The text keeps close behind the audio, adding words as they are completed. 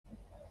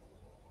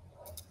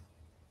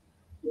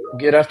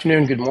Good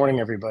afternoon, good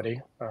morning,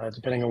 everybody,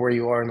 depending on where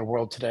you are in the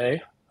world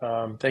today.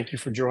 Thank you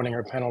for joining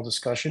our panel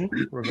discussion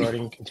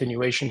regarding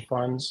continuation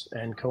funds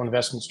and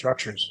co-investment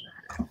structures.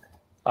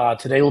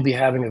 Today we'll be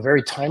having a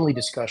very timely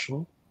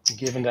discussion,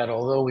 given that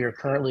although we are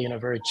currently in a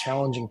very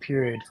challenging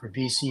period for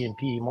VC and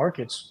PE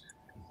markets,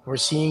 we're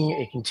seeing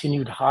a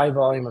continued high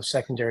volume of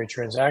secondary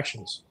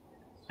transactions,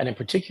 and in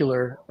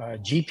particular,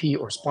 GP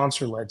or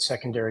sponsor-led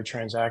secondary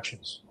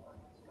transactions.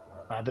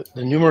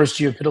 The numerous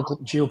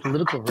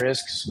geopolitical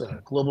risks,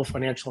 global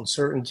financial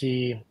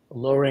uncertainty,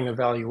 lowering of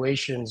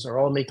valuations are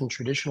all making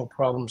traditional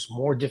problems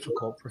more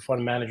difficult for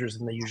fund managers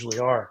than they usually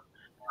are.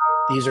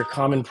 These are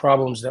common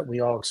problems that we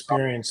all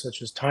experience,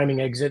 such as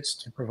timing exits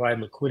to provide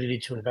liquidity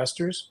to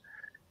investors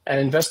and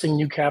investing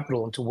new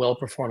capital into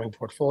well-performing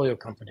portfolio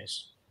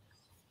companies.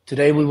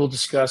 Today, we will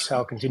discuss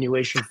how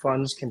continuation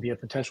funds can be a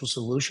potential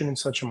solution in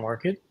such a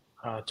market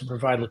to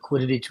provide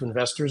liquidity to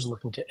investors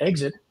looking to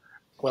exit,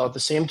 while at the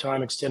same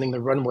time extending the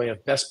runway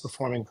of best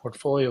performing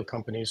portfolio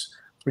companies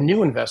for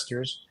new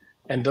investors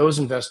and those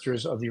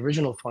investors of the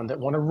original fund that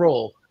want to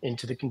roll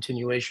into the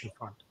continuation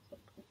fund.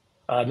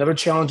 Another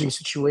challenging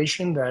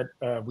situation that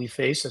we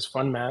face as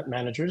fund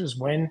managers is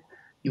when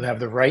you have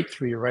the right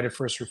through your right of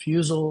first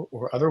refusal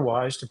or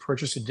otherwise to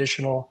purchase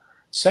additional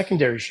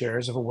secondary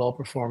shares of a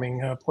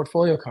well-performing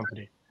portfolio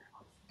company.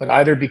 But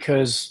either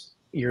because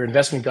your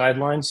investment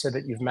guidelines said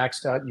that you've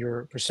maxed out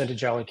your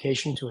percentage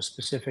allocation to a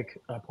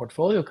specific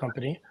portfolio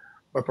company,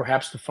 or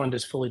perhaps the fund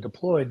is fully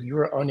deployed, you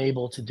are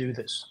unable to do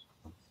this,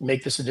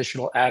 make this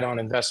additional add-on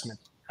investment.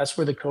 That's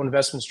where the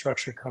co-investment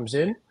structure comes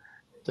in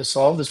to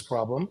solve this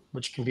problem,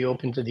 which can be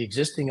open to the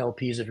existing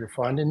LPs of your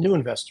fund and new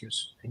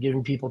investors, and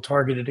giving people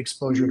targeted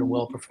exposure to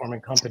well-performing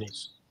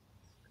companies.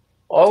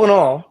 All in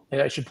all,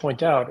 I should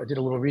point out, I did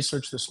a little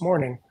research this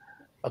morning.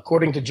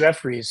 According to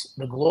Jefferies,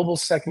 the global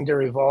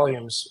secondary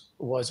volumes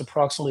was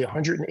approximately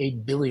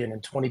 108 billion in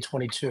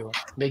 2022,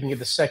 making it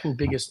the second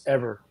biggest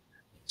ever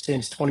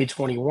since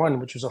 2021,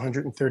 which was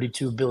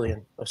 132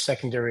 billion of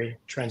secondary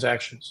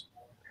transactions.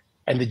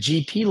 And the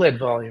GP-led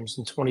volumes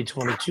in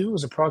 2022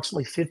 was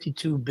approximately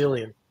 52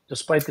 billion,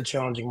 despite the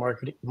challenging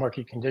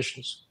market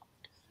conditions.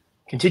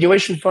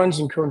 Continuation funds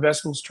and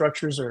co-investment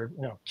structures are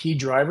key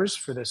drivers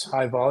for this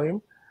high volume,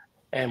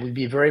 and we'd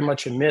be very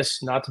much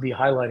amiss not to be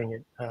highlighting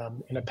it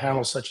in a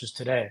panel such as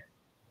today.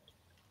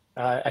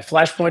 At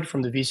Flashpoint,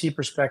 from the VC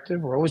perspective,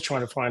 we're always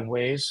trying to find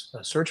ways,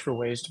 search for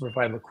ways to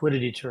provide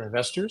liquidity to our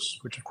investors,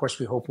 which of course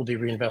we hope will be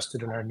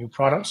reinvested in our new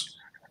products,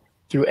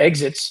 through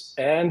exits,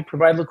 and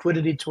provide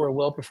liquidity to our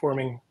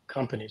well-performing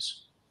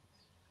companies.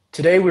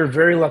 Today, we're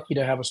very lucky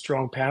to have a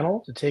strong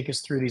panel to take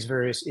us through these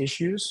various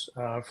issues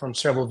from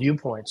several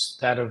viewpoints,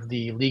 that of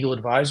the legal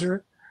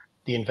advisor,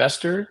 the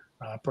investor,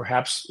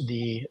 perhaps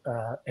the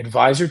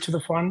advisor to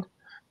the fund,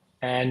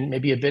 and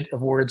maybe a bit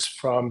of words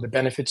from the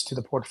benefits to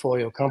the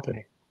portfolio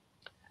company.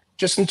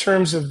 Just in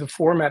terms of the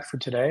format for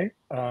today,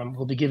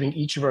 we'll be giving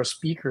each of our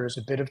speakers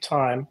a bit of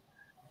time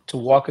to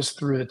walk us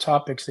through the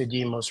topics they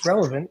deem most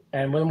relevant,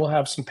 and then we'll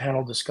have some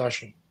panel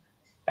discussion.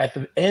 At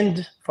the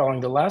end,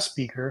 following the last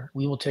speaker,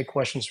 we will take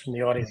questions from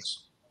the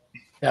audience.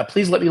 Now,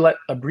 please let me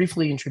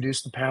briefly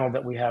introduce the panel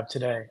that we have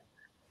today.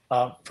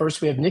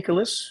 First, we have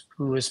Nicolas,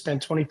 who has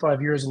spent 25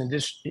 years in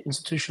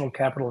institutional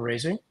capital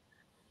raising.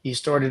 He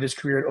started his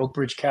career at Oak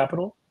Ridge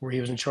Capital, where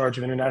he was in charge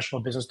of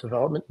international business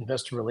development,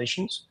 investor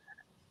relations.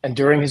 And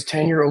during his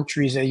tenure,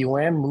 Oaktree's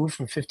AUM moved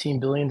from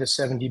 15 billion to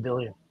 70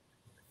 billion.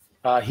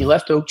 He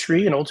left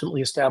Oaktree and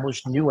ultimately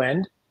established New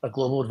End, a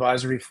global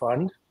advisory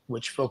fund,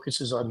 which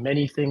focuses on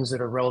many things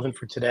that are relevant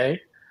for today: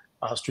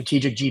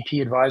 strategic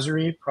GP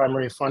advisory,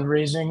 primary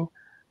fundraising,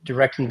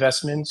 direct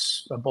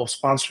investments, both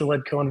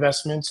sponsor-led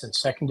co-investments and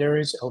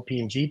secondaries, LP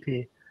and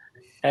GP,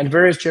 and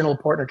various general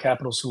partner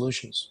capital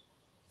solutions.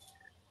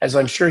 As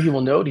I'm sure he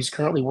will note, he's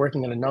currently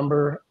working on a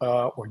number,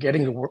 or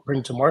getting to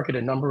bring to market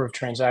a number of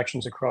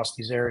transactions across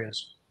these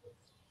areas.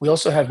 We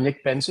also have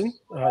Nick Benson,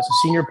 as a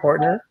senior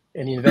partner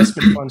in the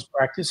investment funds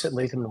practice at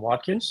Latham and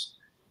Watkins.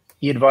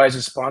 He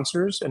advises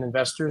sponsors and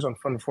investors on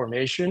fund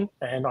formation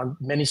and on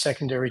many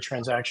secondary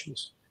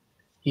transactions.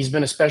 He's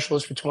been a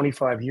specialist for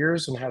 25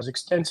 years and has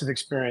extensive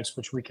experience,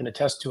 which we can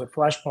attest to at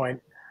Flashpoint,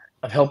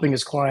 of helping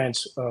his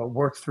clients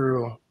work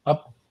through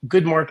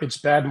good markets,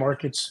 bad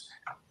markets,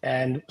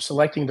 and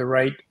selecting the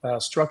right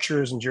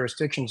structures and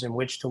jurisdictions in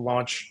which to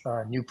launch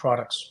new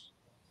products.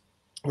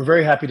 We're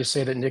very happy to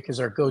say that Nick is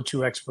our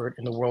go-to expert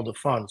in the world of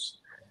funds.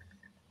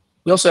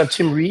 We also have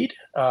Tim Reid.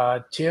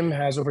 Tim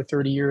has over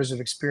 30 years of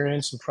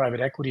experience in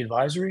private equity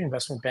advisory,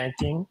 investment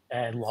banking,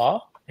 and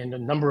law in a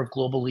number of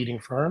global leading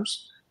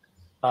firms.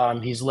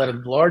 He's led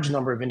a large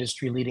number of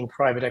industry-leading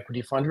private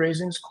equity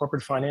fundraisings,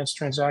 corporate finance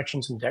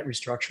transactions, and debt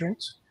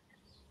restructurings.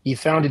 He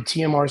founded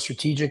TMR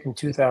Strategic in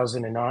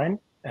 2009,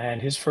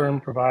 and his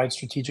firm provides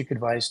strategic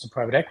advice to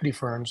private equity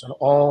firms on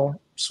all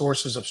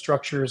sources of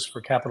structures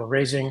for capital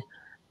raising,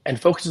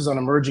 and focuses on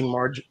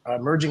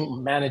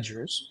emerging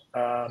managers,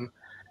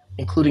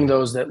 including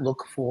those that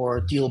look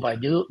for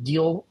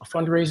deal-by-deal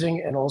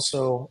fundraising and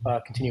also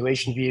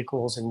continuation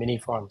vehicles and mini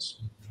funds.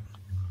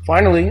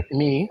 Finally,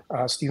 me,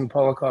 Stephen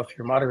Polakoff,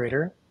 your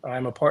moderator.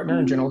 I'm a partner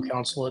and general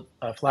counsel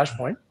at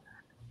Flashpoint.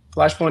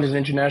 Flashpoint is an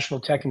international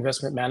tech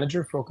investment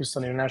manager focused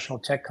on international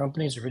tech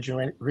companies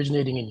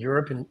originating in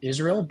Europe and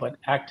Israel, but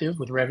active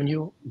with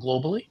revenue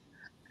globally.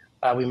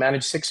 We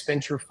manage 6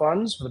 venture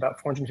funds with about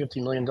 $450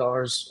 million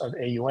of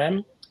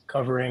AUM,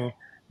 covering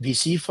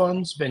VC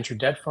funds, venture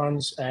debt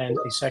funds, and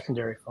a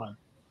secondary fund.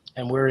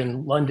 And we're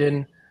in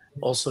London,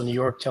 also New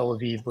York, Tel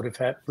Aviv,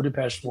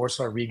 Budapest,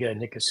 Warsaw, Riga, and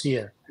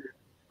Nicosia.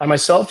 I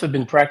myself have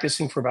been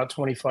practicing for about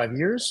 25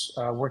 years,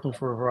 working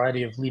for a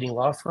variety of leading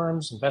law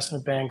firms,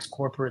 investment banks,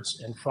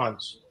 corporates, and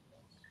funds.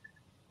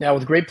 Now,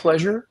 with great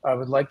pleasure, I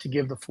would like to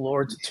give the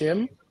floor to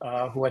Tim,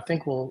 who I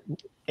think will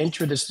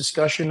enter this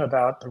discussion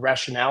about the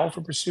rationale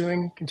for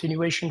pursuing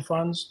continuation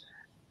funds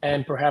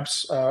and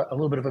perhaps a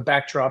little bit of a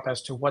backdrop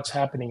as to what's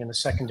happening in the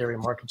secondary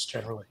markets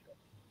generally.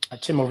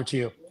 Tim, over to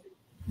you.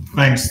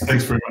 Thanks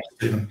very much,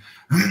 Stephen.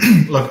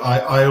 Look,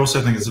 I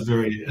also think it's a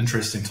very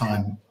interesting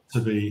time to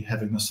be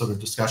having this sort of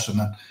discussion.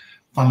 And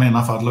funnily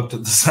enough, I'd looked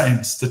at the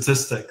same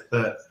statistic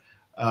that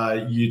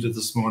you did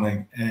this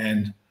morning,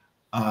 and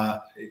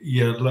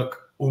yeah,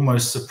 look,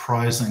 almost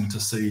surprising to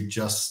see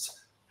just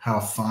how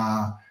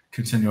far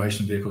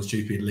continuation vehicles,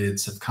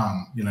 GP-leds, have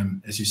come. You know,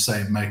 as you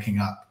say, making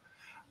up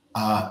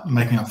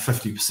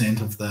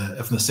 50% of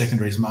the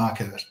secondaries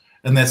market,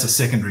 and that's a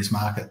secondaries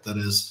market that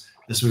is,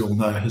 as we all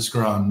know, has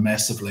grown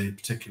massively,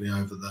 particularly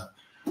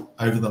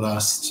over the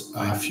last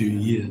few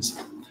years.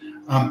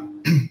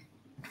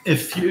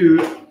 If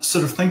you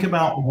sort of think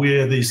about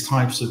where these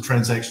types of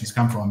transactions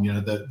come from, you know,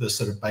 the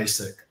sort of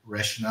basic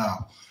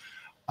rationale,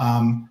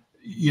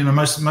 you know,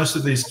 most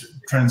of these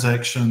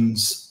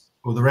transactions,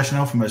 or the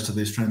rationale for most of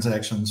these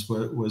transactions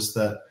was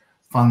that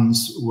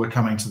funds were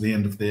coming to the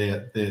end of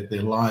their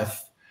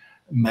life.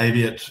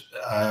 Maybe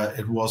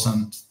it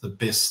wasn't the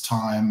best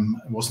time,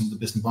 it wasn't the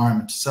best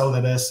environment to sell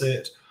that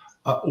asset,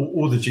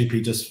 or the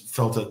GP just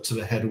felt it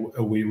sort of had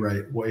a wee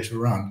way to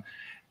run.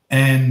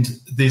 And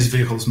these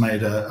vehicles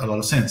made a lot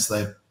of sense.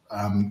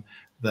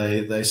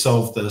 They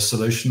solved the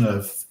solution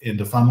of end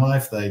of fund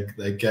life.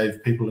 They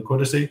gave people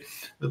liquidity,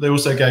 but they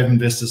also gave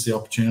investors the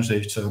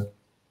opportunity to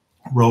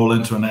roll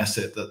into an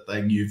asset that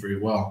they knew very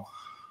well.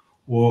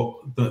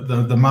 Well,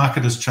 the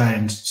market has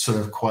changed sort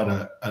of quite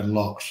a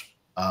lot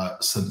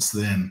since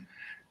then,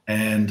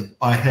 and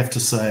I have to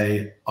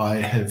say I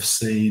have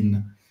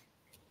seen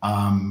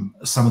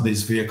some of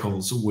these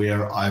vehicles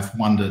where I've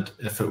wondered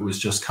if it was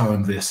just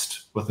co-invest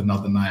with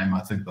another name. I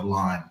think the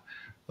line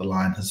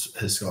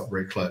has got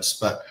very close.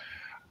 But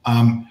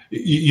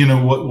you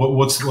know,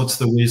 what's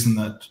the reason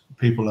that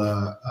people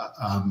are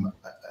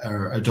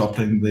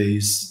adopting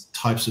these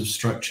types of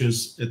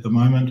structures at the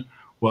moment?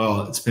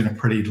 Well, it's been a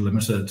pretty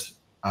limited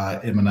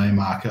M&A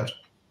market.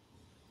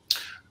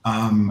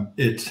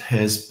 It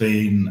has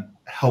been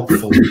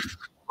helpful to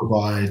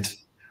provide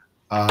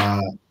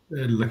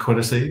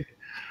liquidity.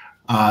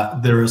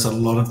 There is a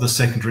lot of the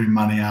secondary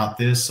money out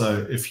there.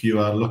 So if you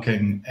are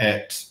looking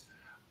at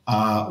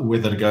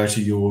whether to go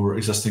to your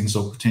existing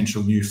or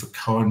potential new for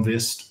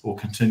co-invest or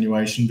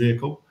continuation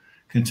vehicle,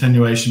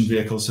 continuation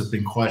vehicles have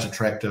been quite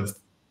attractive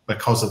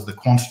because of the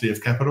quantity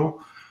of capital,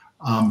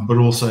 but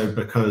also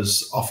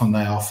because often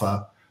they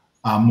offer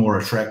more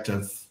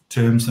attractive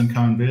terms than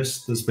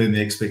co-invest. There's been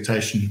the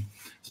expectation,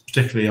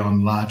 particularly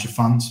on larger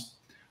funds,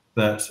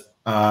 that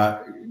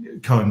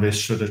co-invest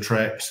should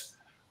attract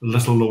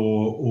little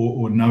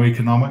or no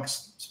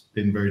economics. It's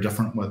been very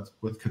different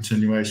with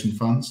continuation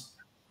funds.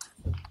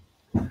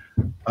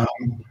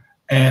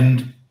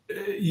 And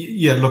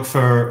yeah, look,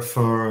 for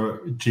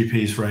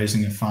GPs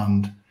raising a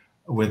fund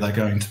where they're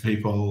going to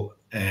people,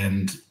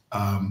 and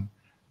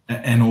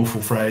an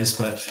awful phrase,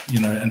 but you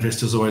know,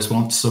 investors always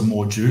want some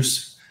more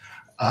juice.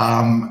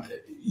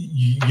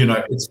 You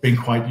know, it's been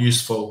quite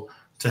useful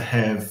to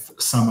have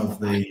some of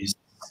these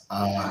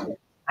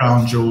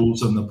crown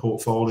jewels in the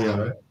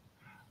portfolio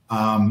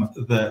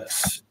that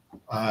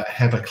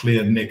have a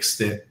clear next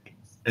step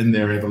in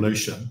their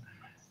evolution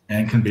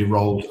and can be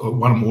rolled, or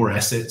one or more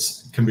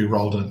assets can be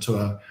rolled into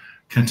a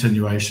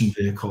continuation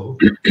vehicle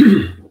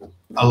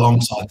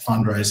alongside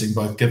fundraising,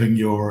 both giving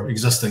your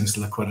existings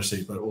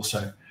liquidity, but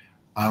also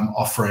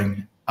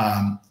offering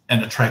an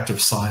attractive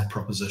side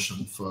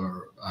proposition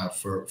for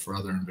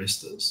other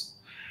investors.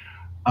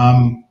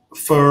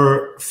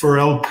 For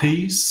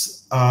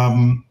LPs,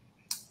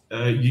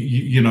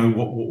 you know,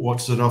 what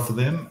does it offer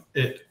them?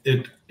 It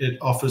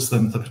offers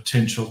them the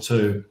potential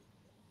to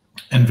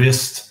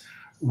invest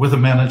with a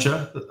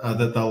manager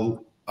that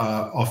they'll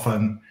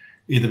often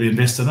either be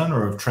invested in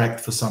or have tracked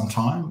for some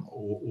time,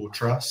 or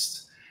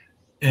trust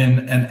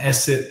in an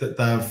asset that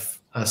they've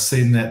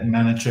seen that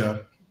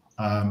manager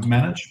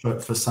manage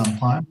for some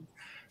time.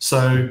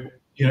 So,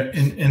 you know,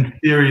 in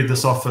theory,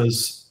 this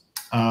offers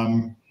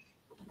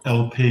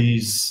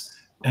LPs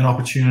an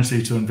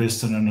opportunity to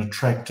invest in an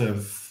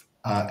attractive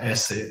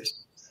asset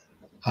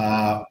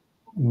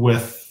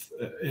with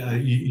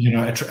you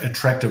know,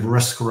 attractive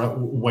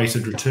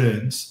risk-weighted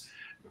returns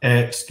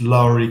at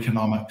lower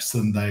economics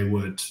than they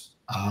would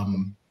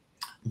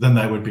than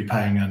they would be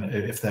paying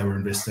if they were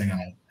investing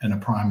in a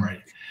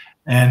primary.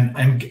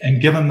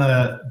 And given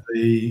the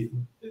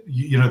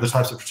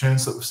types of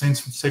returns that we've seen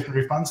from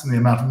secondary funds and the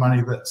amount of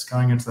money that's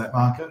going into that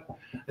market,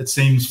 it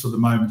seems for the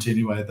moment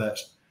anyway that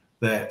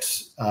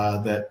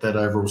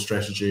overall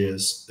strategy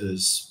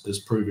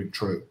is proving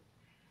true.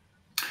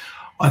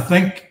 I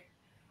think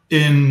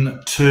in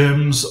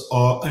terms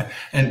of,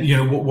 and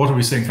what are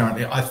we seeing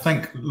currently? I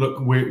think,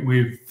 look,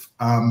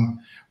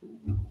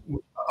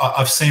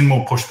 I've seen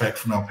more pushback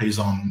from LPs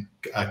on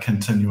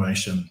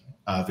continuation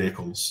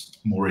vehicles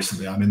more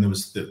recently. I mean, there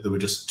were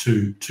just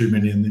too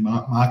many in the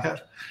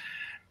market,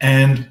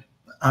 and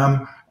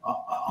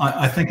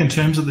I think in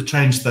terms of the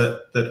change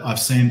that I've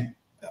seen,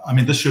 I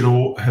mean, this should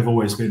have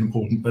always been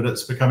important, but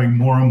it's becoming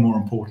more and more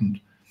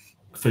important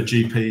for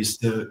GPs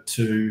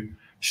to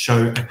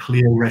show a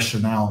clear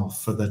rationale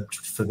for the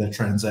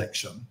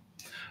transaction.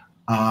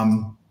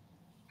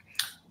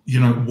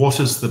 What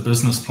is the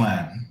business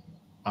plan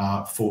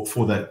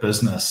for that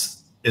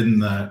business in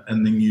the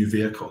new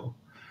vehicle?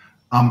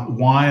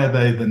 Why are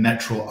they the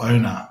natural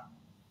owner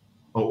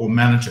or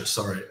manager,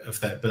 sorry, of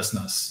that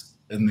business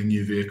in the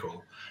new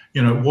vehicle?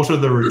 What are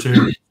the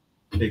return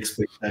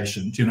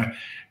expectations? And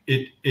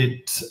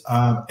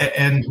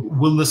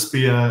will this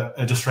be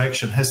a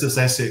distraction? Has this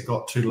asset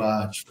got too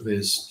large for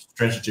their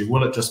strategy?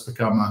 Will it just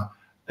become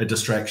a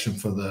distraction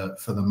for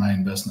the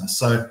main business?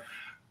 So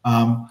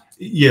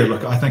yeah,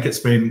 look, I think it's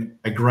been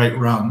a great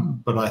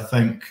run, but I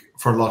think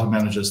for a lot of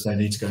managers, they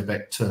need to go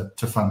back to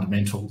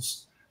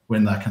fundamentals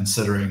when they're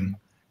considering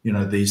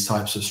these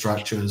types of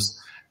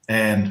structures,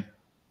 and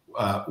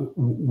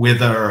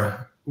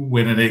whether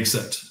when an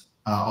exit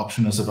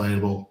option is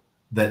available,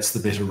 that's the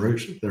better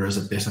route. There is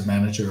a better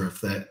manager of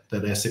that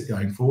asset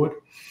going forward,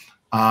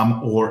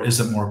 or is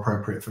it more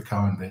appropriate for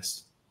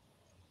co-invest?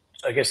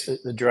 I guess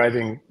the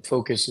driving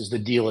focus is the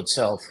deal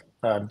itself.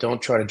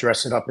 Don't try to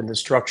dress it up in the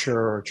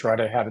structure or try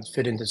to have it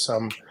fit into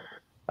some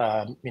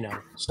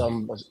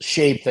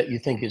shape that you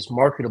think is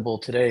marketable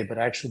today, but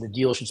actually the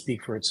deal should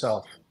speak for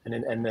itself.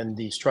 And then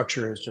the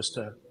structure is just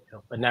a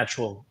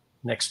natural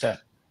next step.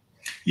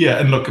 Yeah,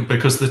 and look,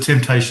 because the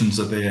temptations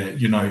are there,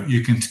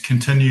 you can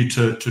continue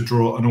to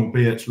draw an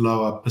albeit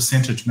lower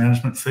percentage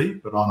management fee,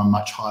 but on a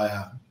much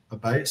higher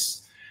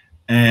base,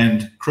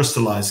 and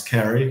crystallize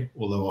carry,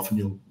 although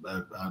often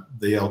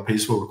the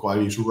LPs will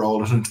require you to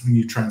roll it into the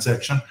new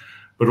transaction,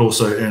 but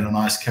also earn a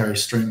nice carry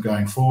stream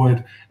going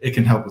forward. It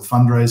can help with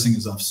fundraising,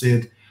 as I've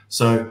said.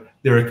 So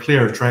there are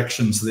clear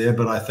attractions there,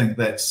 but I think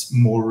that's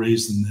more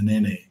reason than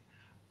any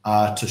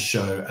to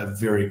show a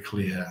very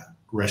clear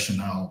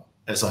rationale,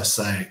 as I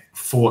say,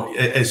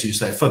 as you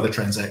say, for the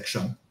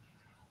transaction,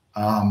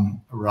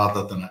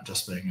 rather than it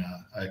just being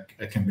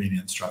a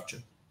convenient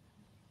structure.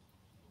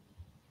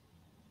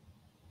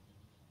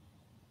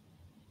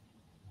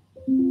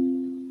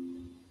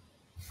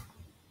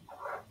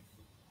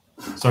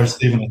 Sorry,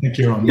 Stephen, I think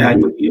you're on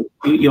mute.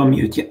 Yeah, you're on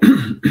mute. Yeah.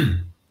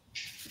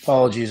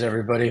 Apologies,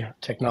 everybody.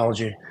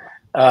 Technology.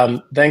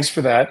 Thanks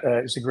for that.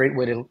 It's a great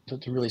way to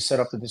really set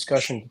up the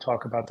discussion to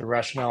talk about the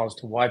rationale as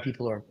to why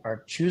people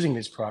are choosing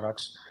these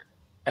products.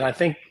 And I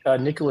think,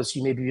 Nicolas,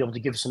 you may be able to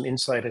give some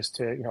insight as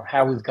to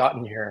how we've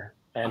gotten here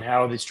and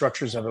how the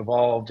structures have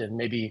evolved, and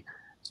maybe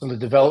some of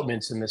the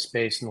developments in this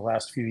space in the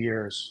last few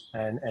years,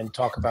 and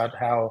talk about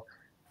how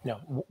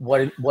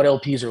what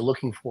LPs are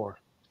looking for.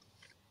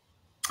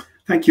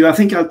 Thank you. I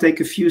think I'll take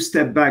a few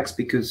step backs,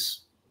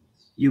 because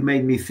you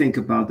made me think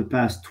about the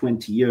past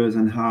 20 years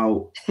and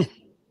how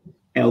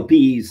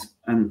LPs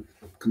and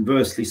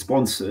conversely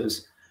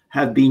sponsors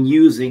have been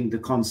using the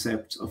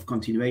concept of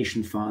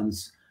continuation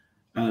funds,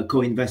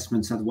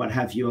 co-investments and what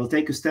have you. I'll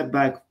take a step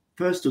back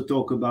first to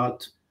talk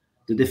about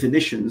the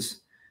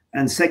definitions,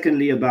 and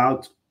secondly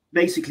about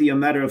basically a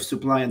matter of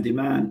supply and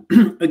demand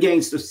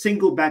against a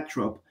single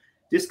backdrop.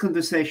 This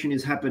conversation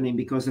is happening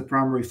because the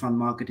primary fund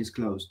market is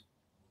closed.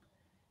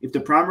 If the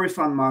primary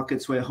fund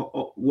markets were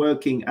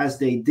working as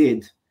they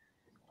did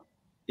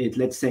it,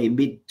 let's say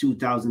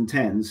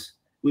mid-2010s,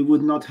 we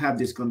would not have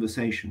this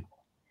conversation.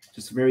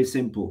 Just very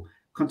simple.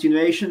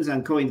 Continuations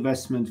and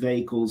co-investment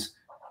vehicles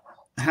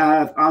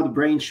are the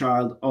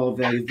brainchild of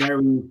a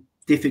very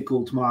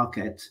difficult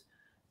market,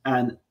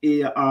 and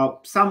are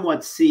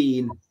somewhat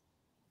seen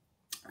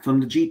from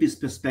the GP's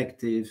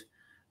perspective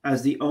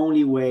as the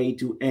only way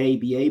to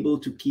be able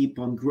to keep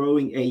on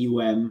growing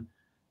AUM,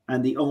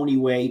 and the only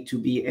way to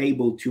be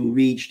able to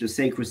reach the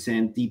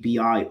sacrosanct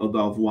DPI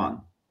above 1.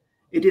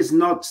 It is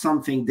not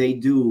something they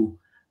do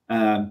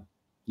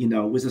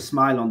with a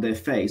smile on their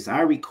face.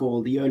 I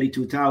recall the early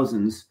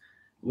 2000s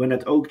when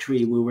at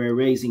Oaktree we were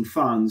raising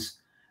funds,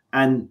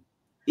 and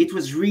it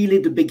was really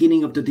the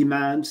beginning of the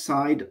demand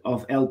side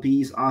of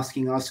LPs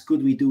asking us,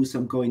 could we do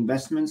some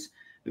co-investments?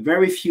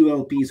 Very few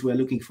LPs were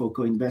looking for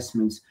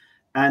co-investments,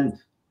 and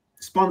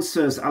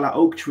sponsors a la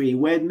Oaktree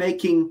were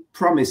making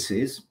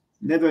promises,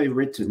 never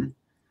written,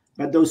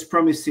 but those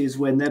promises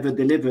were never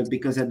delivered,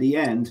 because at the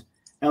end,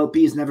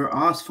 LPs never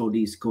asked for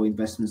these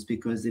co-investments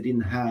because they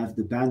didn't have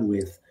the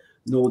bandwidth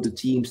nor the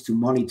teams to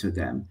monitor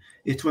them.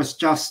 It was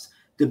just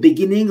the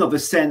beginning of a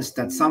sense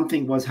that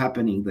something was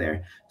happening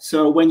there.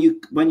 So when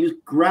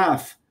you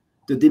graph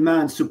the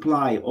demand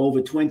supply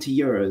over 20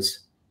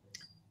 years,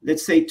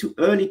 let's say to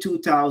early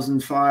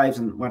 2005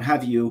 and what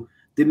have you,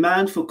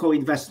 demand for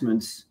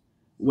co-investments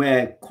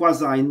were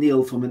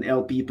quasi-nil from an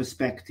LP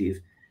perspective.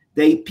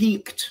 They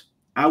peaked,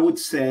 I would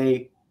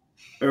say,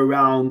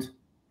 around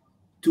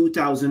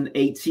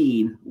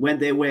 2018, when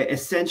they were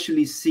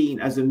essentially seen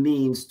as a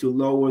means to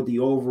lower the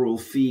overall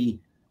fee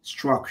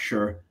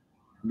structure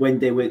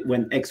when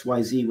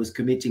XYZ was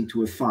committing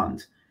to a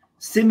fund.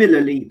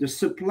 Similarly, the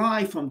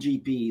supply from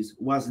GPs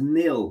was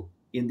nil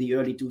in the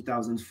early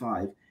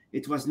 2005.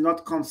 It was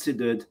not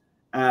considered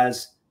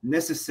as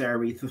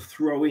necessary to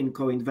throw in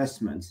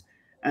co-investments.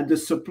 And the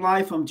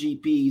supply from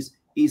GPs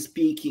is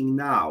peaking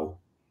now.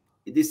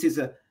 This is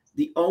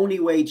the only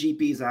way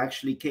GPs are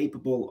actually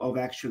capable of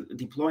actually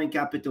deploying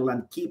capital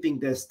and keeping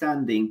their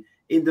standing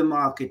in the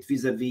market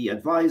vis-a-vis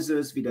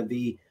advisors,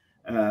 vis-a-vis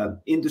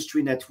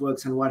industry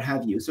networks and what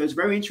have you. So it's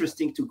very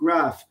interesting to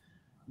graph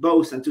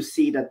both and to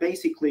see that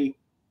basically,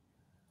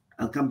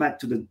 I'll come back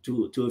to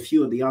a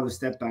few of the other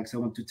step backs I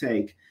want to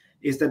take,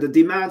 is that the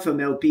demand from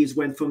LPs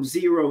went from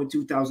 0 in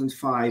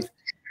 2005,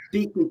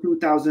 peaked in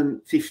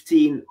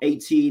 2015,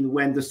 18,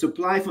 when the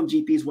supply from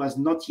GPs was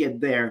not yet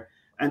there.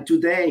 And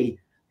today,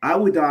 I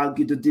would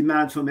argue the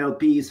demand from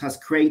LPs has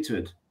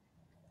cratered.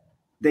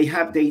 They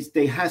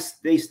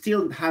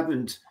still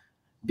haven't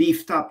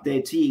beefed up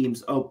their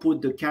teams or put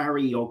the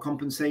carry or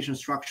compensation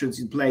structures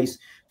in place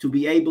to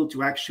be able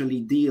to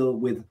actually deal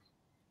with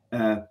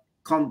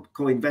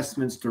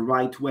co-investments the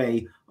right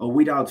way, or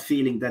without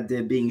feeling that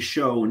they're being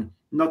shown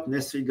not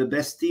necessarily the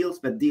best deals,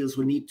 but deals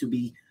will need to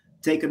be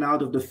taken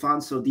out of the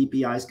fund so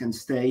DPIs can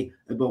stay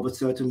above a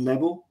certain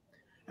level.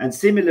 And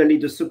similarly,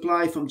 the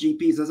supply from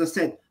GPs, as I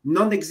said,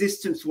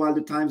 non-existent while the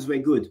times were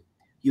good.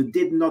 You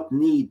did not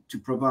need to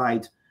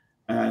provide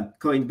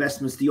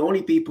co-investments. The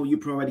only people you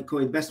provided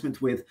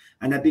co-investment with,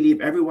 and I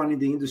believe everyone in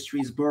the industry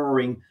is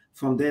borrowing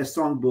from their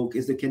songbook,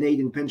 is the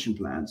Canadian pension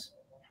plans.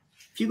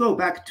 If you go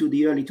back to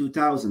the early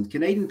 2000s,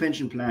 Canadian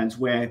pension plans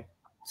were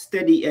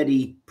steady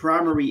Eddie,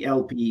 primary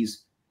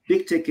LPs,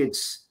 big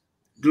tickets,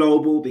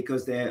 global,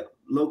 because their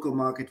local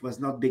market was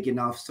not big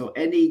enough. So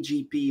any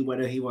GP,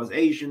 whether he was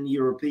Asian,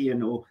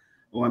 European, or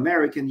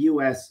American,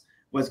 US,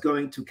 was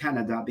going to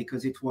Canada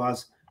because it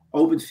was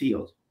open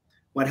field.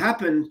 What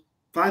happened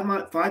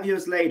 5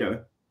 years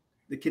later,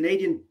 the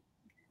Canadian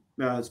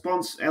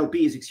sponsor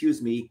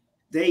LPs,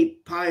 they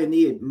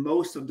pioneered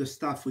most of the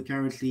stuff we're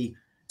currently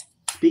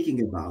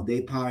speaking about.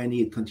 They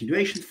pioneered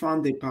continuation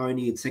fund, they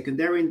pioneered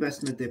secondary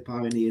investment, they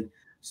pioneered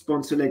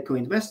sponsor-led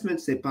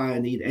co-investments, they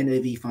pioneered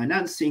NAV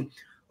financing.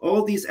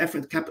 All these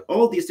different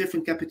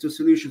capital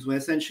solutions were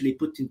essentially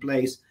put in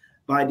place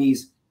by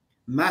these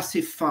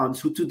massive funds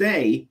who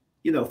today,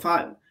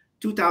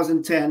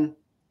 2010,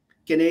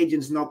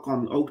 Canadians knock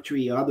on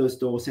Oaktree or others'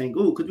 door saying,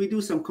 oh, could we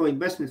do some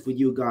co-investment with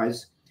you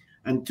guys?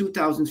 And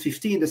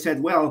 2015, they said,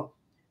 well,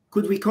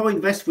 could we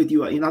co-invest with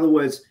you? In other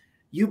words,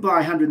 you buy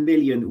 100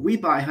 million, we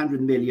buy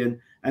 100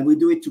 million, and we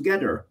do it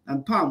together.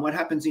 And what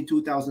happens in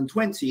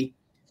 2020?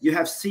 You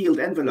have sealed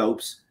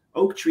envelopes,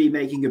 Oaktree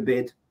making a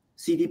bid,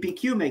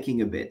 CDPQ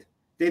making a bid.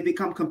 They've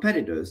become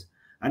competitors.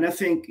 And I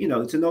think,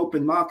 it's an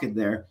open market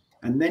there.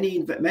 And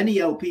many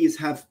LPs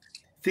have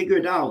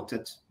figured out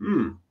that,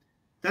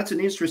 that's an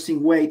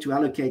interesting way to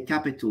allocate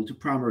capital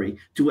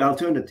to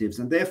alternatives.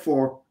 And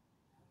therefore,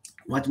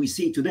 what we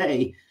see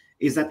today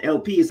is that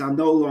LPs are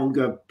no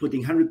longer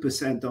putting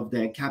 100% of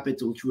their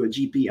capital through a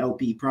GP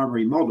LP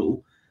primary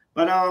model,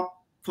 but are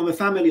from a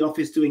family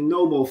office doing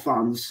no more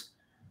funds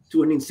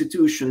to an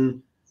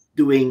institution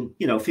doing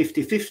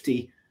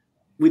 50-50.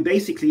 We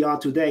basically are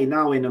today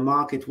now in a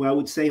market where I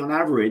would say on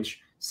average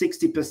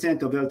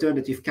 60% of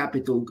alternative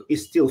capital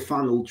is still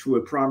funneled through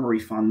a primary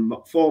fund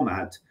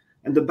format,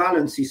 and the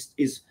balance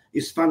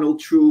is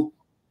funneled through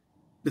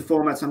the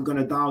formats I'm going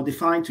to now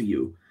define to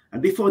you.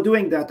 And before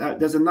doing that,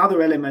 there's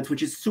another element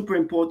which is super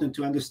important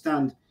to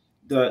understand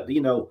the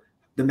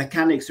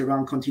mechanics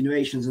around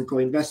continuations and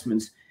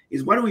co-investments,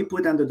 is what do we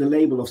put under the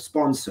label of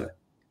sponsor?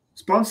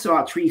 Sponsor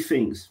are three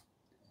things: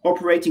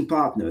 operating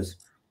partners,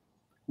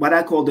 what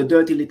I call the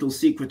dirty little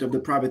secret of the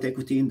private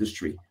equity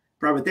industry.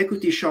 Private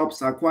equity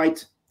shops are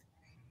quite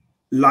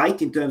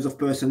light in terms of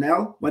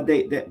personnel, but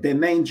their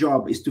main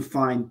job is to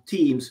find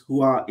teams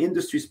who are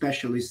industry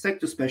specialists,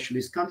 sector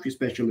specialists, country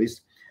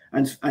specialists,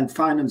 and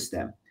finance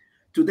them.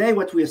 Today,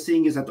 what we are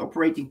seeing is that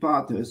operating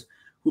partners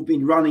who've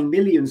been running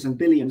millions and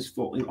billions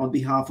on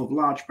behalf of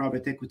large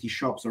private equity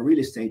shops or real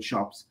estate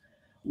shops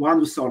want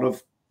to sort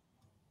of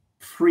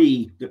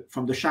free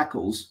from the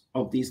shackles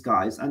of these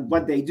guys. And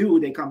what they do,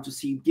 they come to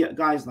see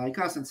guys like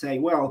us and say,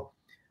 well,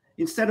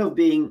 instead of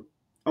being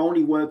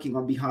only working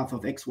on behalf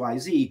of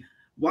XYZ,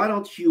 why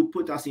don't you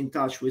put us in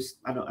touch with,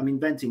 I'm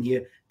inventing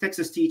here,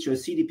 Texas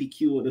Teachers,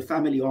 CDPQ, or the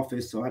family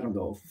office, or I don't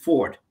know,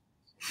 Ford,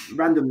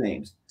 random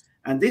names.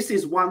 And this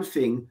is one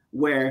thing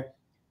where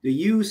the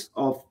use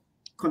of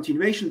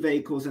continuation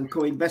vehicles and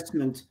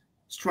co-investment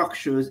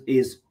structures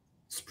is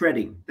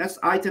spreading. That's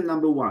item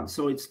number one.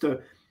 So it's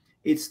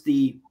It's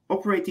the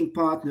operating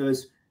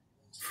partners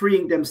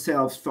freeing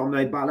themselves from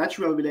a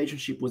bilateral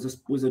relationship with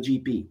a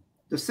GP.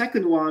 The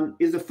second one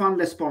is the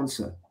fundless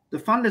sponsor. The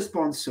fundless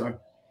sponsor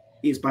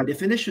is by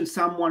definition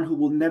someone who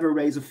will never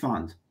raise a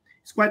fund.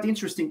 It's quite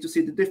interesting to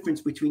see the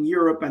difference between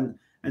Europe and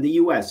the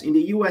US. In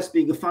the US,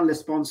 being a fundless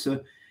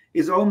sponsor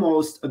is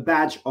almost a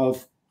badge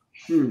of,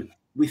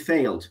 we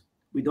failed.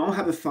 We don't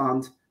have a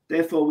fund,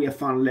 therefore we are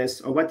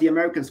fundless, or what the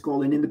Americans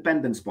call an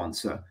independent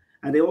sponsor.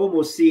 And they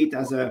almost see it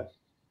as a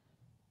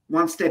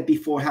one step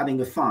before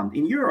having a fund.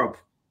 In Europe,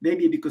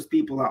 maybe because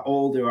people are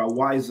older or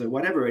wiser,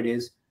 whatever it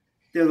is,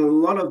 there's a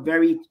lot of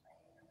very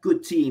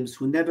good teams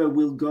who never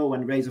will go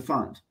and raise a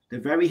fund. They're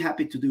very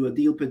happy to do a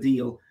deal per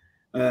deal,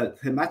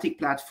 thematic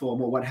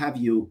platform or what have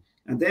you.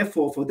 And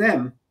therefore, for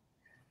them,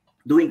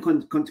 doing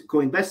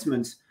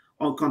co-investments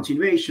on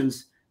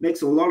continuations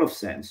makes a lot of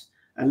sense.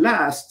 And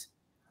last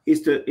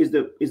is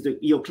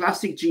your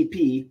classic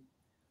GP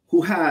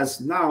who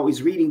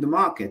is reading the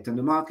market, and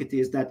the market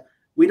is that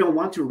we don't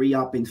want to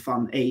re-up in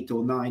fund 8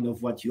 or 9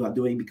 of what you are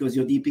doing because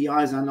your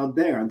DPIs are not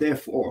there. And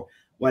therefore,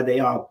 what they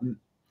are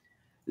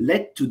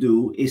led to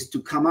do is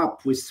to come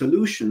up with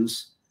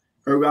solutions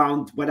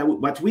around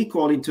what we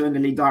call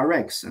internally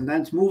directs. And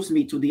that moves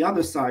me to the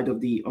other side of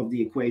the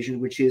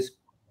equation, which is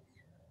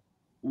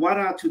what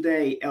are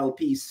today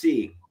LPs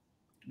seeing?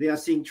 They are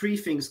seeing three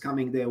things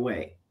coming their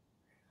way.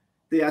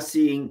 They are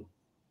seeing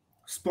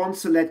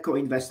sponsor-led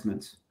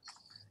co-investments,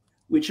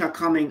 which are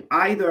coming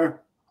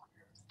either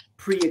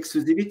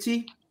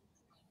pre-exclusivity,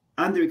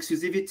 under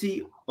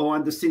exclusivity, or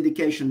under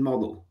syndication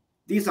model.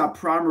 These are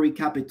primary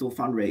capital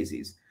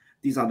fundraisers.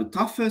 These are the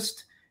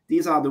toughest.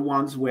 These are the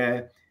ones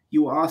where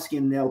you are asking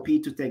an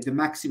LP to take the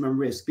maximum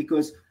risk,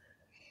 because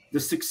the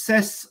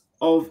success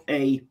of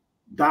a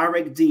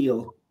direct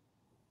deal,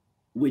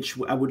 which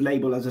I would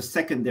label as a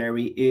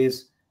secondary,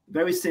 is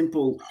very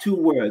simple, 2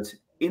 words: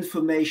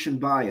 information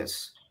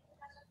bias.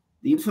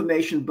 The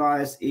information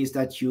bias is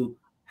that you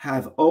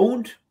have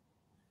owned,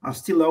 are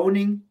still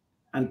owning,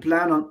 and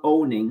plan on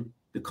owning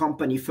the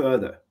company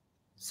further.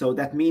 So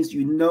that means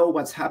you know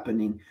what's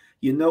happening,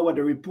 you know what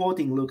the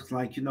reporting looks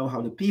like, you know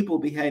how the people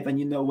behave, and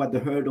you know what the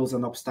hurdles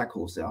and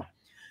obstacles are.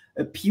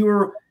 A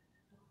pure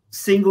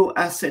single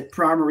asset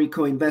primary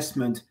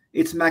co-investment,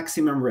 it's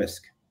maximum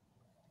risk.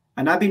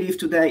 And I believe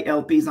today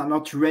LPs are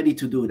not ready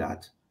to do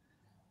that.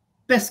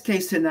 Best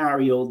case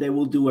scenario, they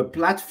will do a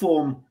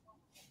platform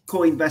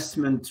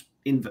co-investment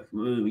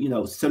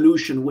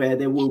solution where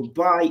they will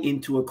buy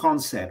into a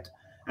concept.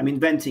 I'm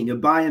inventing a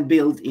buy and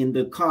build in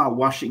the car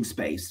washing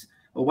space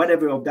or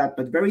whatever of that,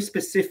 but very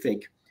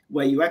specific,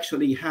 where you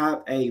actually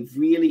have a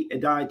really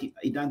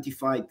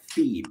identified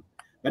theme.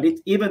 But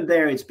even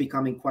there, it's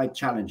becoming quite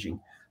challenging.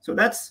 So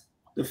that's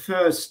the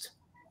first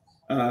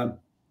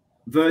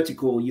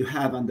vertical you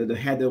have under the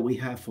header we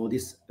have for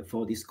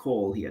this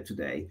call here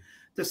today.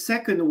 The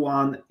second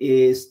one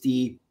is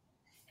the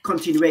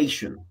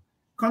continuation.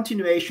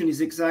 Continuation is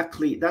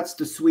that's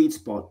the sweet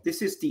spot.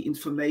 This is the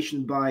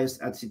information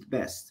bias at its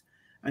best.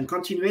 And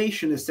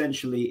continuation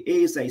essentially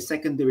is a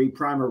secondary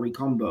primary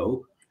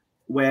combo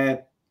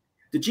where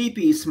the GP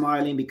is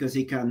smiling because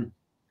he can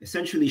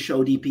essentially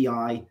show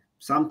DPI,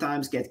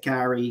 sometimes get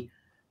carry,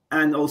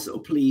 and also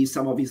please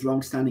some of his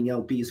long-standing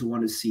LPs who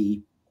want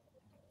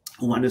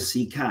to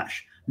see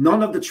cash.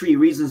 None of the 3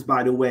 reasons,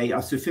 by the way,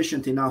 are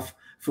sufficient enough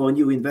for a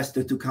new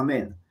investor to come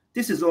in.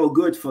 This is all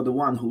good for the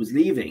one who's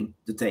leaving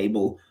the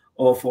table,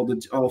 or for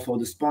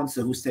the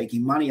sponsor who's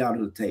taking money out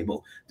of the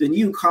table. The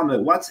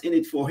newcomer, what's in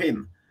it for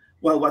him?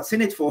 Well, what's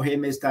in it for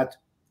him is that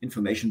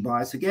information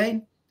bias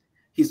again.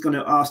 He's going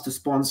to ask the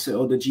sponsor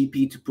or the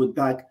GP to put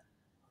back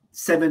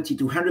 70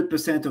 to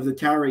 100% of the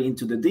carry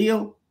into the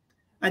deal.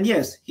 And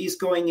yes, he's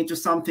going into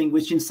something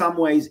which in some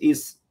ways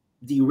is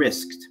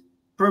de-risked.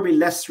 Probably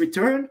less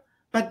return,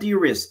 but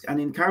de-risked. And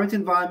in current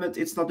environment,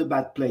 it's not a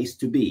bad place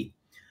to be.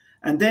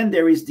 And then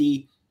there is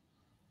the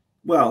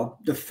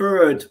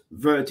third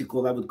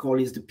vertical, I would call,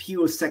 is the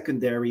pure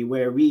secondary,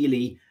 where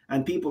really,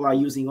 and people are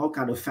using all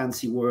kind of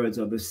fancy words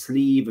of a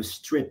sleeve, a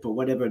strip, or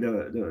whatever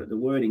the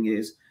wording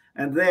is.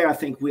 And there, I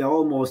think we are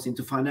almost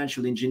into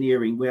financial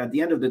engineering, where at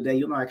the end of the day,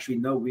 you don't actually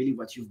know really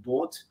what you've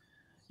bought.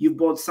 You've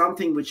bought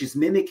something which is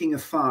mimicking a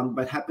fund,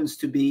 but happens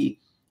to be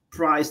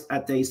priced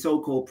at a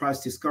so-called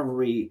price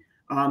discovery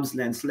arm's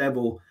length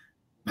level,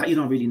 but you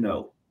don't really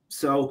know.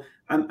 So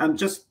I'm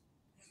just,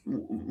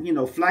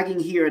 flagging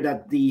here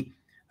that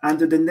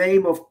under the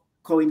name of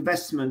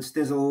co-investments,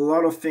 there's a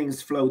lot of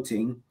things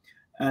floating.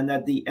 And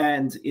at the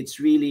end, it's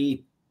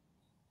really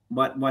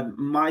what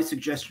my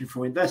suggestion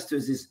for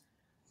investors is,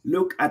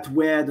 look at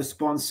where the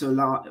sponsor,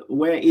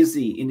 where is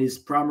he in his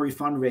primary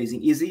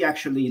fundraising? Is he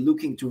actually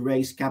looking to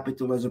raise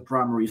capital as a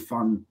primary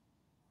fund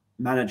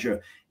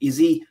manager? Is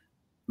he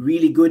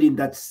really good in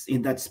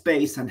that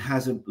space and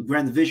has a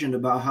grand vision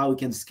about how he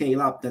can scale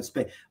up that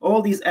space?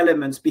 All these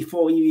elements,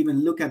 before you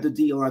even look at the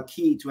deal, are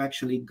key to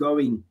actually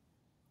going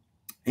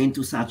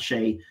into such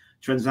a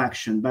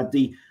transaction.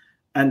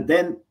 And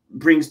then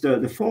brings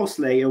the fourth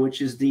layer,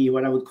 which is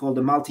what I would call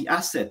the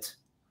multi-asset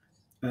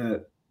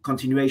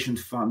continuation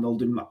fund or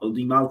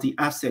the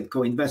multi-asset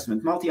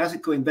co-investment.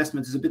 Multi-asset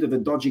co-investment is a bit of a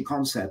dodgy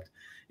concept.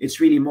 It's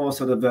really more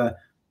sort of a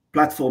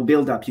platform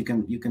build-up. You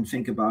can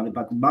think about it,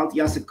 but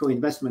multi-asset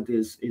co-investment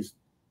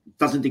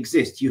doesn't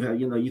exist.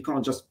 You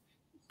can't just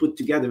put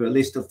together a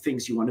list of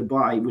things you want to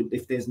buy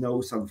if there's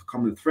no sort of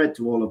common thread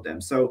to all of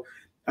them. So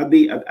I'd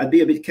be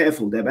a bit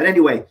careful there. But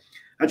anyway,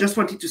 I just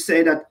wanted to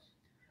say that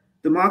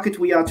the market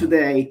we are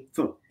today,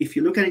 if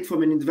you look at it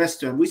from an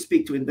investor, and we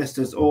speak to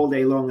investors all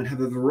day long and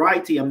have a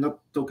variety, I'm not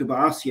talking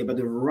about us here, but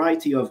a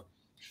variety of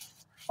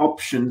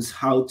options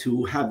how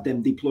to have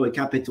them deploy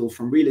capital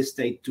from real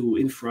estate to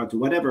infra to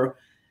whatever,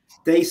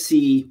 they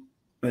see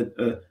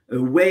a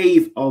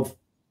wave of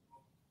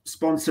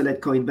sponsor-led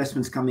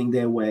co-investments coming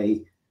their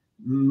way.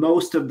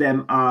 Most of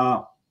them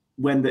are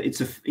when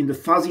it's in the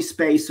fuzzy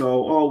space,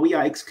 or we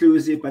are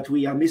exclusive, but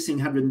we are missing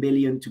 100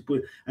 million to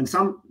put, and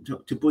some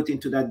to put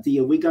into that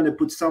deal. We're going to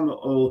put some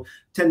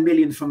 10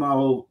 million from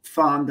our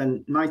fund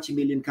and 90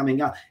 million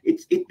coming out.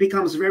 It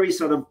becomes very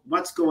sort of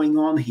what's going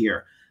on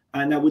here.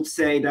 And I would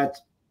say that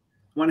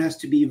one has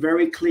to be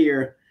very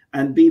clear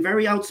and be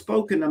very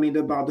outspoken,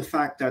 about the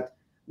fact that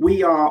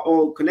we are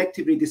all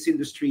collectively, this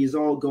industry is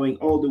all going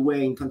all the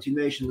way in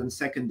continuation and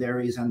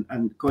secondaries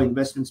and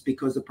co-investments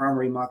because the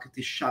primary market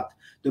is shut.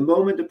 The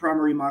moment the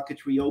primary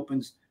market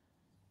reopens,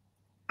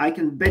 I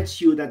can bet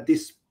you that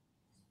this,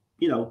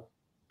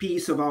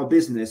 piece of our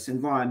business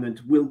environment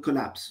will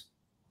collapse.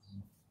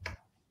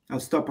 I'll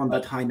stop on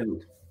that high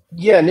note.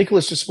 Yeah,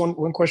 Nicolas, just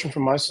one question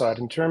from my side.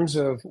 In terms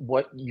of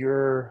what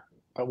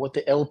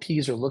the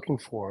LPs are looking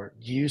for,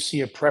 do you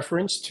see a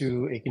preference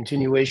to a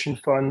continuation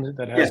fund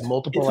that has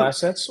multiple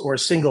assets or a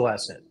single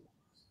asset?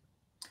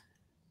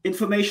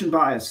 Information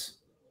bias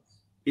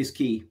is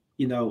key.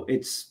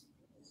 It's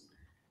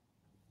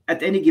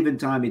at any given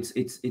time,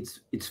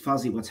 it's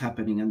fuzzy what's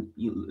happening and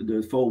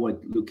the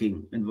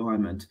forward-looking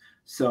environment.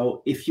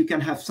 So if you can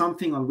have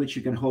something on which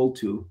you can hold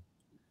to,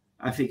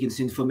 I think it's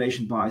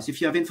information bias. If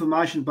you have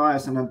information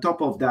bias and on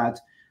top of that,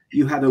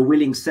 you have a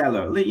willing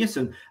seller.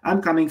 Listen,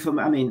 I'm coming from,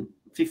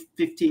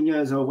 15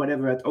 years or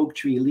whatever at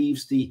Oaktree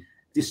leaves the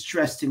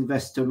distressed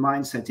investor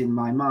mindset in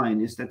my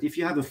mind, is that if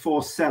you have a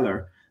forced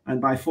seller,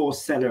 and by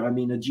forced seller, I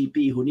mean a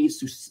GP who needs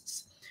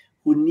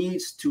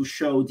to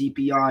show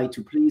DPI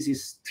to please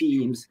his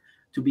teams,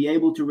 to be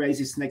able to raise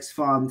his next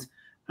fund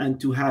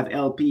and to have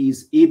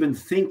LPs even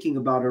thinking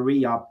about a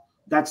re-up,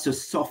 that's a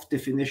soft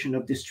definition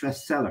of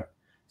distressed seller.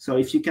 So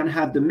if you can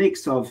have the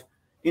mix of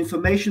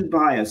information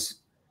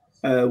bias,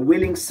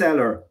 willing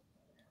seller,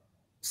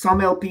 some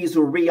LPs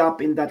will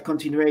re-up in that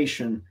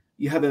continuation,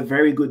 you have a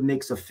very good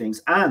mix of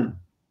things. And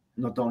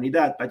not only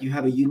that, but you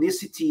have a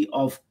unicity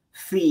of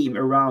theme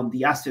around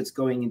the assets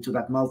going into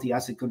that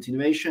multi-asset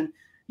continuation.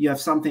 You have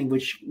something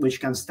which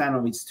can stand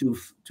on its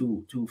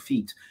two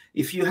feet.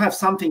 If you have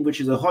something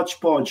which is a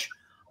hodgepodge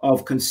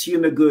of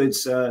consumer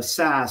goods,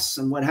 SaaS,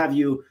 and what have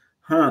you,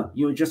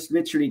 you're just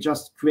literally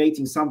just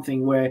creating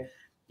something where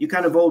you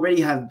kind of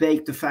already have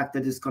baked the fact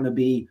that it's going to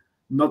be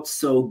not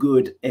so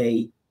good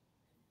a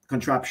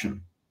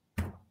contraption.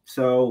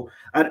 So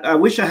I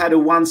wish I had a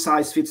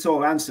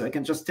one-size-fits-all answer. I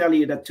can just tell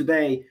you that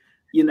today,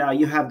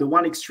 you have the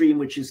one extreme,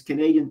 which is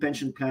Canadian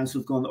pension plans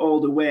who've gone all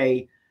the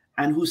way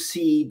and who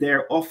see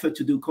their offer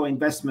to do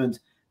co-investment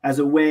as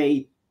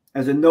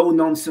a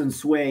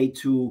no-nonsense way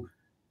to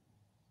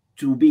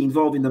be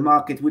involved in the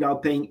market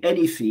without paying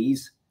any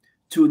fees,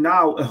 to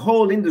now a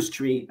whole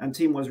industry, and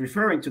Tim was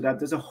referring to that,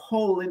 there's a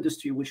whole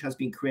industry which has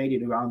been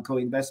created around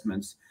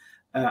co-investments.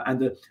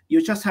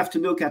 You just have to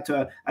look at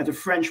a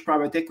French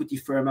private equity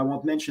firm, I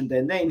won't mention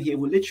their name here,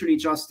 who literally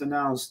just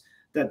announced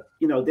that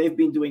they've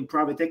been doing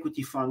private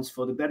equity funds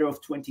for the better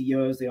of 20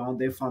 years. They're on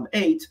their fund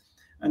 8,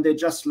 and they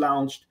just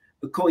launched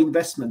a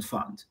co-investment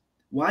fund.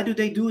 Why do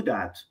they do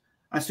that?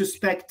 I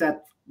suspect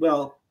that,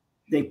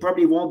 they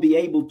probably won't be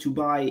able to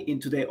buy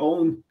into their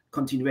own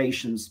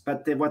continuations,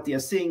 but what they are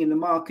seeing in the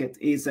market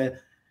is a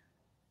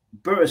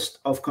burst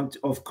of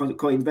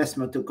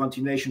co-investment or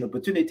continuation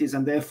opportunities,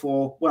 and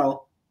therefore,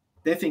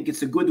 they think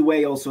it's a good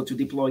way also to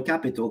deploy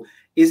capital.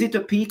 Is it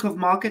a peak of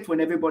market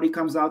when everybody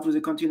comes out with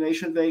a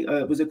continuation,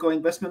 with a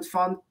co-investment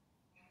fund?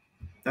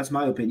 That's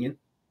my opinion.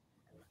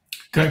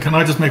 Can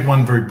I just make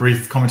one very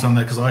brief comment on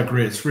that? Because I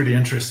agree, it's really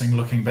interesting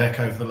looking back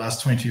over the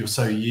last 20 or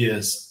so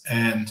years,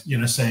 and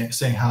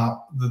seeing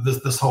how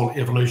this whole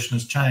evolution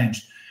has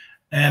changed.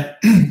 And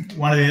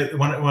one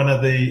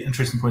of the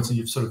interesting points that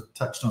you've sort of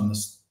touched on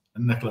this,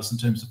 Nicolas, in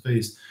terms of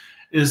fees,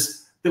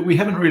 is that we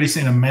haven't really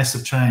seen a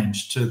massive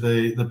change to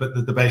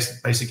the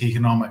basic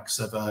economics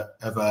of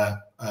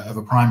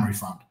a primary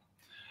fund.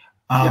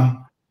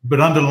 But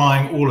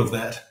underlying all of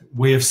that,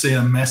 we have seen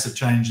a massive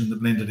change in the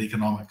blended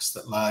economics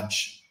that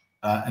large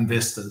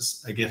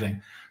investors are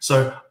getting.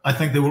 So I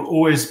think there will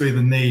always be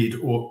the need,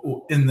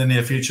 or in the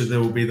near future,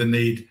 there will be the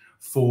need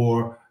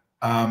for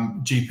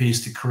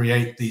GPs to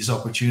create these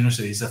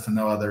opportunities, if for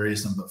no other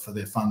reason but for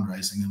their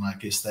fundraising. And I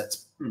guess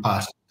that's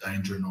part of the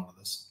danger in all of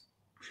this.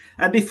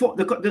 And before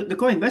the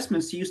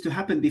co-investments used to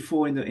happen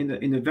before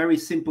in a very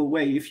simple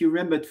way. If you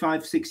remember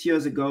 5-6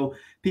 years ago,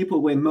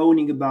 people were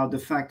moaning about the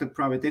fact that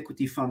private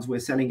equity funds were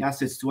selling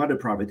assets to other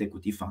private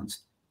equity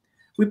funds.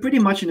 We're pretty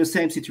much in the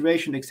same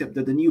situation, except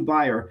that the new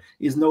buyer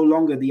is no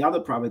longer the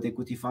other private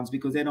equity funds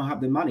because they don't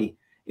have the money.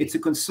 It's a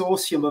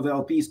consortium of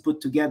LPs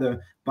put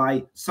together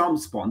by some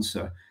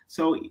sponsor.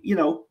 So,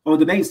 or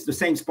the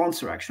same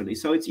sponsor actually.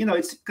 So it's,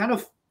 it's kind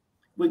of,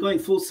 we're going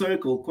full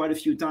circle quite a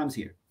few times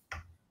here.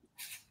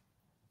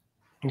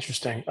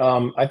 Interesting.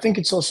 I think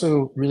it's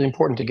also really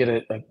important to get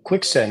a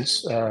quick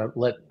sense,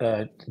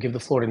 give the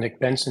floor to Nick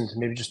Benson to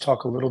maybe just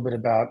talk a little bit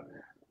about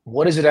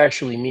what does it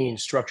actually mean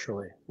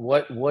structurally?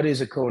 What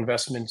is a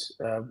co-investment?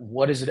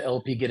 What is an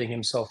LP getting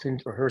himself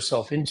into or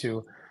herself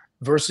into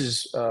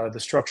versus the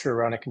structure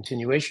around a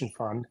continuation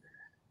fund?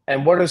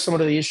 And what are some of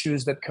the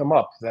issues that come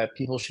up that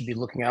people should be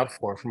looking out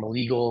for from a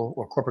legal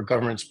or corporate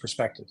governance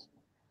perspective?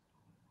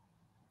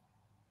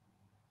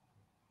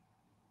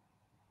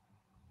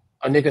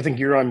 Nick, I think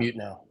you're on mute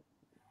now.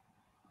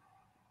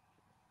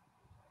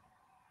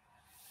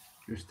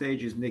 Your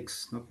stage is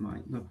Nick's, not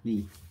mine, not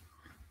me.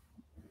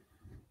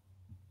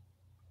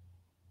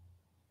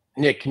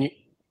 Nick, can you?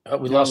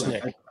 We lost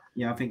Nick.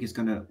 I think he's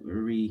going to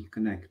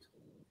reconnect.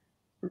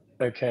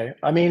 Okay.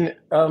 I mean,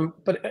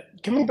 but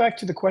coming back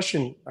to the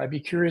question, I'd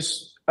be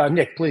curious.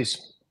 Nick,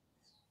 please.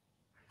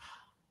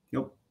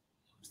 Nope.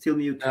 Still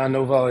mute.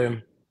 No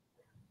volume.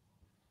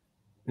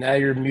 Now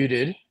you're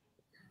muted.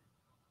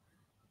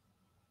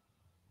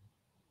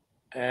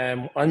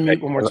 And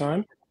unmute one more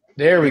time.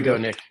 There we go,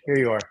 Nick. Here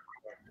you are.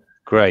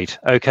 Great.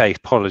 Okay.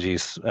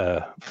 Apologies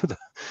for the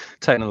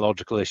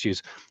technological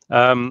issues.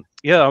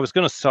 Yeah, I was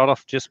going to start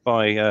off just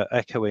by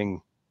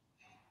echoing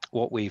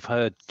what we've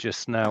heard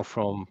just now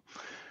from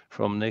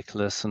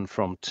Nicolas and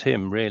from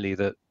Tim, really,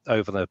 that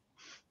over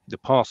the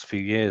past few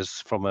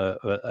years, from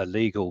a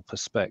legal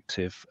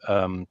perspective,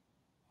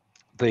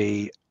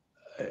 the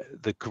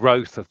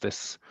growth of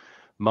this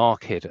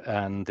market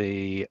and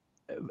the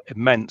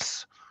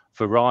immense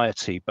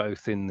variety,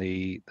 both in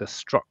the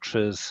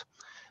structures,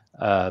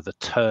 the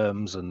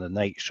terms and the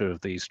nature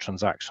of these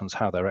transactions,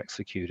 how they're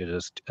executed,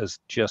 has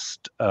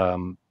just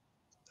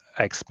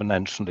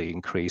exponentially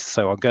increased.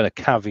 So I'm going to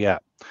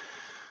caveat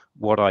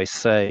what I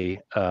say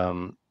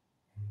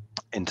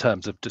in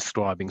terms of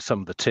describing some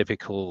of the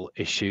typical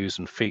issues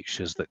and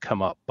features that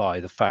come up by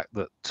the fact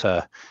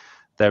that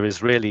there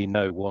is really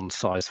no one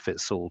size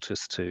fits all,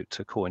 just to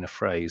coin a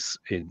phrase,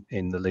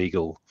 in the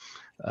legal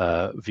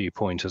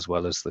viewpoint as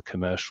well as the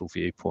commercial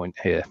viewpoint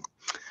here.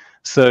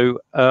 So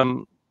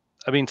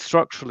I mean,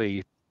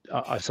 structurally,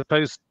 I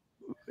suppose,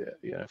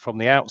 from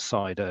the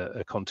outside,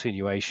 a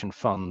continuation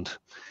fund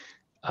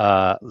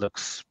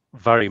looks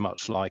very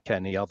much like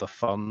any other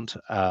fund.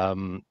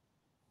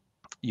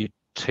 You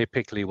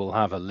typically will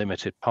have a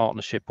limited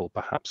partnership or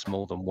perhaps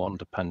more than one,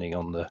 depending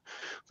on the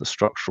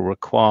structural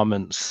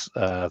requirements.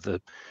 So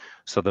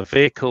the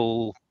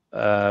vehicle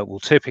will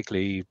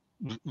typically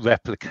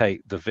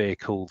replicate the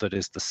vehicle that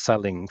is the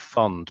selling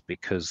fund,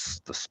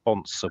 because the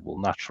sponsor will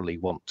naturally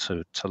want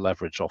to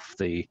leverage off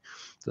the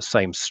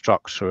same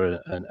structure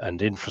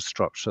and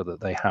infrastructure that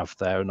they have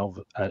there,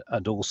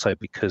 and also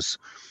because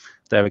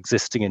their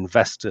existing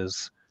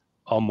investors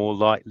are more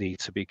likely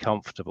to be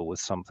comfortable with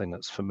something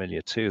that's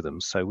familiar to them.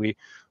 So we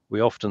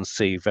often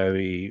see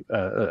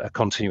a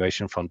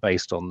continuation fund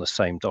based on the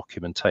same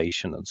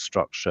documentation and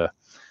structure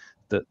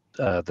that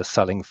the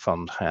selling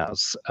fund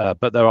has,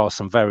 but there are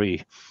some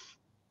very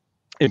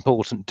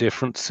important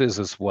differences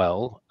as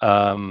well.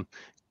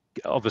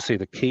 Obviously,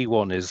 the key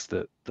one is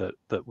that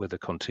with a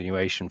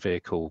continuation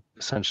vehicle,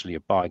 essentially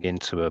you're buying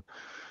into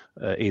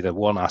either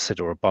one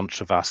asset or a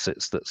bunch of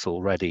assets that's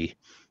already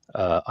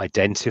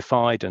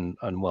identified and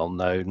well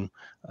known,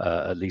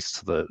 at least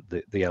to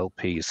the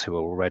LPs who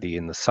are already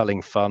in the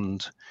selling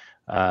fund.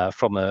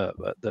 From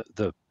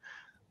the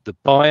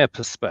buyer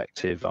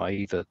perspective,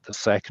 i.e. the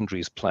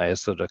secondaries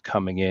players that are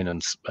coming in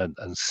and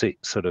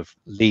sort of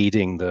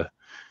leading the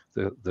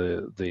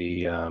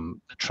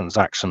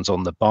transactions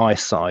on the buy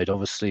side,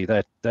 obviously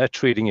they're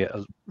treating it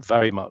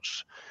very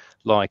much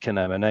like an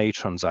M&A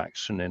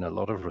transaction in a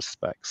lot of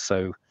respects.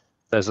 So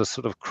there's a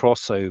sort of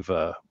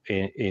crossover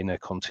in a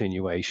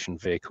continuation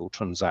vehicle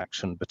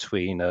transaction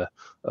between a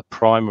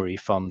primary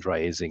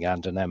fundraising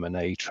and an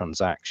M&A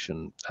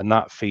transaction, and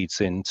that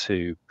feeds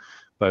into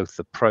both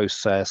the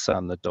process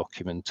and the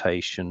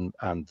documentation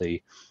and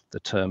the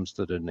terms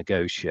that are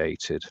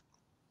negotiated.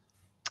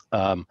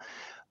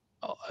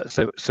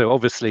 So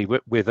obviously,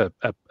 with a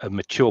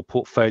mature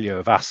portfolio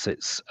of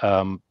assets,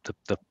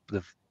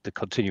 the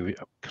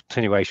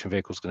continuation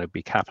vehicle is going to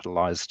be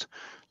capitalized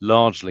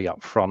largely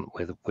up front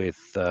with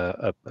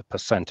a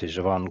percentage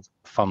of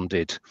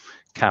unfunded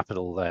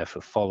capital there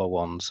for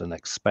follow-ons and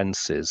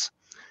expenses.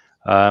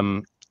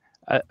 But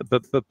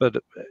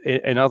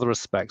in other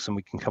respects, and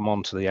we can come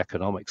on to the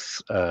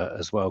economics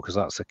as well, because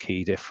that's a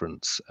key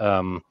difference.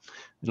 In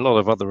a lot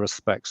of other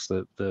respects,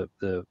 the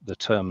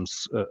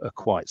terms are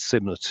quite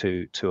similar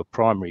to a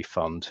primary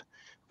fund,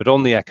 but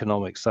on the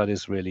economics, that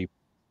is really,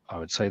 I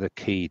would say, the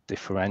key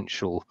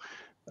differential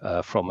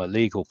from a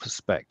legal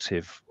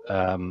perspective,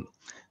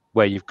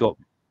 where you've got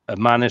a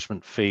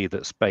management fee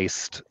that's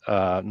based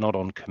not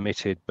on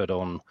committed but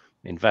on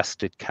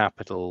invested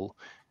capital.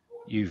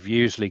 You've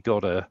usually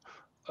got a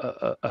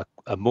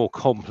more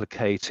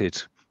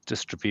complicated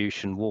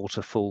distribution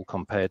waterfall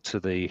compared to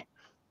the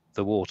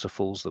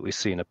waterfalls that we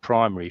see in a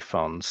primary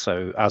fund.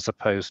 So as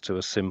opposed to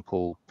a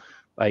simple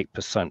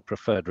 8%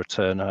 preferred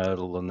return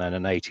hurdle and then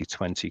an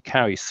 80-20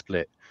 carry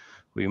split,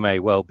 we may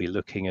well be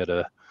looking at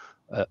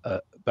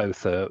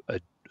both a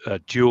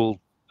dual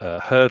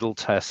hurdle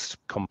test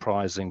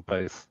comprising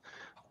both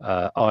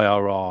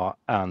IRR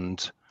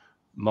and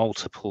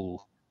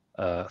multiple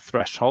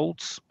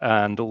thresholds,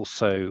 and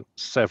also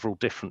several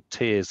different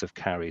tiers of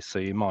carry. So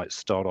you might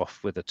start off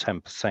with a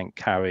 10%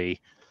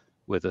 carry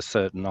with a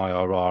certain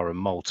IRR and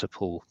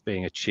multiple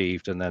being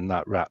achieved, and then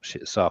that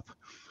ratchets up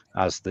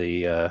as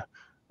the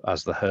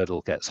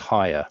hurdle gets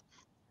higher.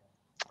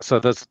 So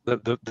there's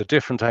the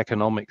different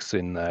economics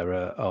in there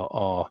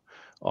are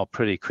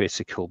pretty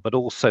critical, but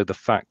also the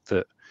fact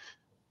that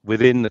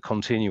within the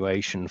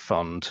continuation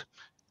fund,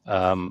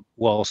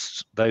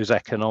 whilst those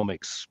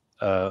economics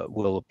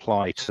will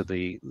apply to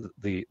the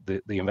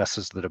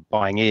investors that are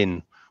buying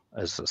in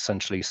as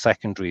essentially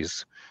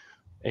secondaries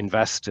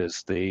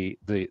investors, the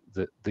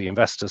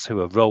investors who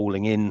are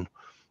rolling in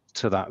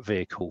to that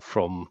vehicle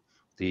from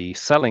the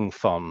selling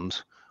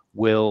fund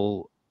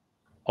will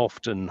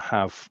often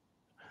have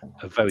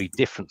a very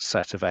different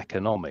set of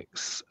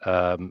economics,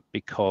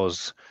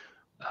 because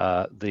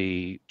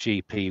the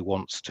GP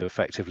wants to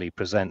effectively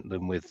present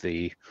them with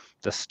the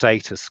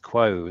status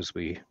quo, as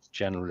we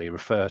generally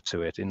refer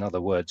to it. In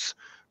other words,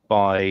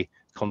 by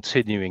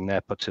continuing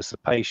their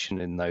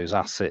participation in those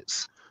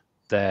assets,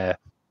 their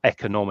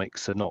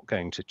economics are not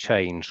going to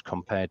change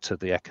compared to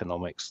the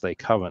economics they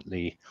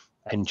currently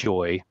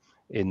enjoy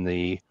in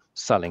the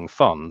selling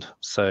fund.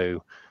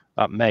 So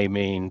that may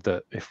mean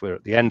that if we're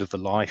at the end of the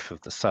life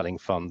of the selling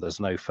fund, there's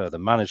no further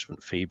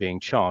management fee being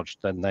charged,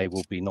 then they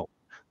will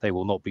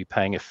not be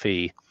paying a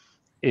fee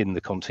in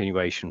the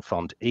continuation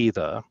fund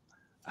either.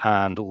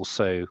 And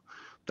also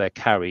their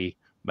carry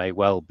may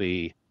well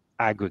be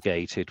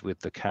aggregated with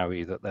the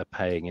carry that they're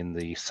paying in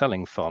the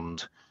selling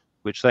fund,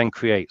 which then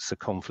creates a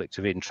conflict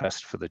of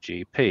interest for the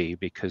GP,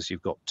 because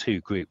you've got two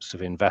groups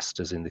of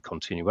investors in the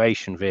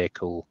continuation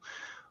vehicle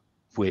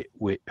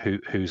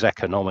whose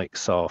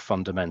economics are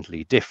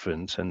fundamentally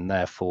different, and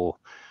therefore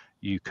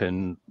your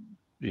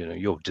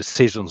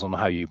decisions on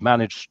how you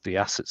manage the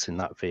assets in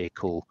that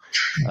vehicle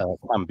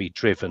can be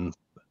driven,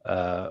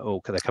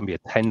 or there can be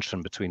a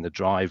tension between the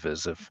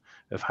drivers of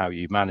how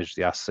you manage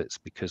the assets,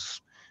 because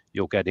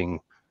you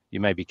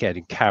may be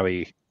getting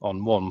carry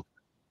on one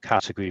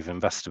category of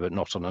investor but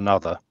not on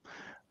another.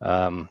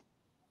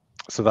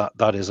 So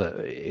that is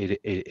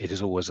it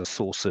is always a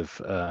source of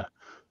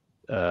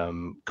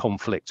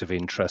conflict of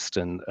interest,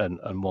 and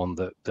one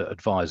that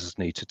advisors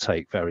need to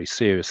take very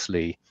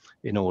seriously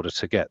in order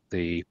to get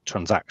the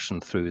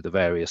transaction through the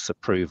various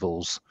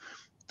approvals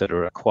that are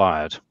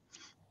required.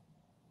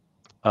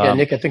 Yeah,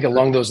 Nick, I think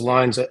along those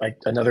lines,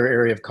 another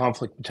area of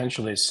conflict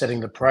potentially is setting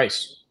the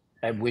price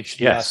at which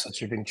the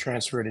assets are being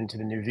transferred into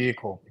the new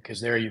vehicle, because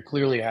there you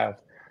clearly have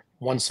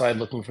one side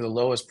looking for the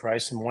lowest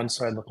price and one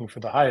side looking for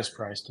the highest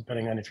price,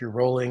 depending on if you're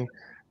rolling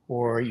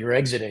or you're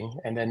exiting,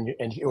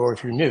 or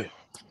if you're new.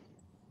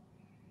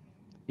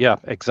 Yeah,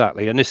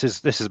 exactly. And this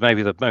is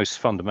maybe the most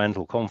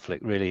fundamental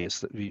conflict, really.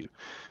 Is that the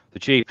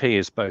GP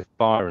is both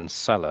buyer and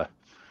seller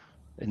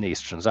in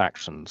these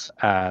transactions,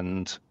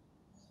 and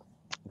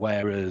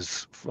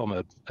whereas from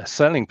a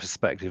selling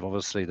perspective,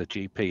 obviously the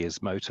GP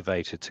is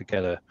motivated to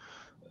get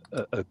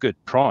a good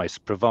price,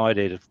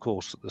 provided, of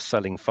course, that the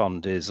selling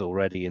fund is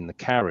already in the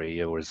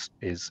carry, or has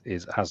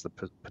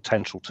the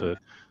potential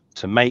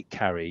to make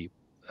carry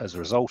as a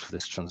result of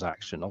this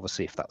transaction.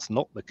 Obviously, if that's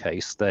not the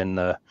case, then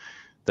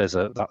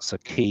that's a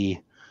key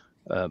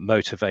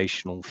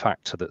motivational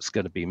factor that's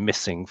going to be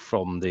missing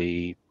from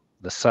the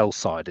sell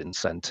side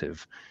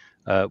incentive.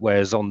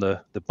 Whereas on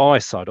the buy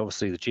side,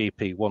 obviously the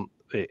GP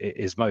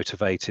is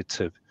motivated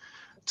to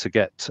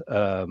get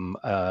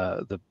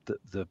the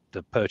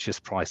purchase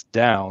price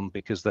down,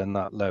 because then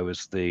that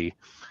lowers the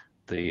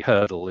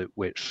hurdle at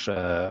which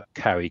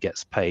carry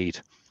gets paid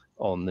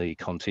on the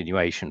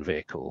continuation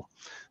vehicle.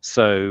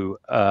 So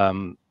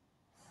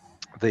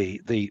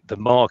the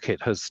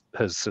market has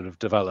sort of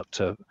developed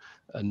a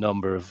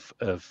number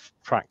of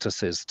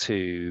practices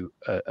to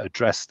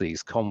address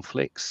these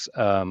conflicts,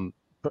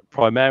 but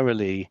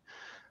primarily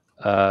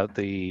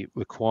the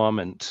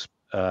requirement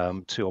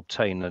to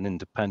obtain an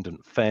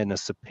independent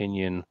fairness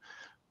opinion,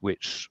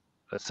 which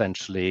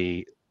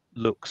essentially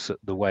looks at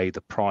the way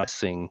the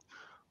pricing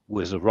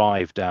was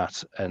arrived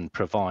at and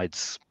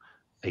provides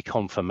a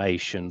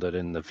confirmation that,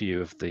 in the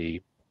view of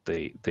the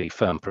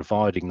firm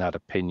providing that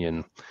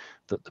opinion,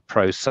 that the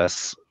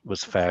process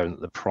was fair and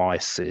that the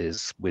price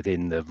is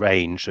within the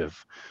range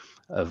of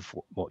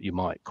what you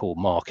might call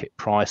market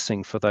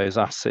pricing for those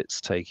assets,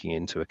 taking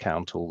into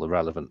account all the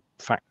relevant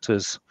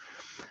factors.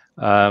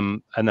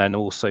 And then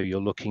also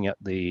you're looking at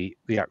the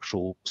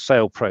actual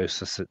sale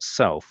process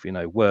itself. You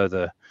know,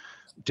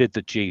 did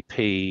the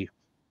GP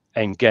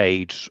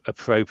engage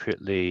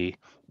appropriately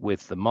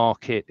with the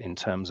market in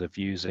terms of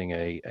using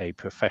a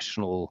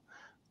professional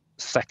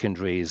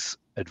secondaries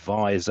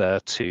advisor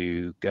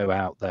to go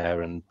out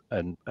there and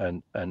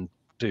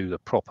do the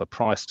proper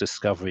price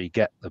discovery,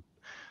 get the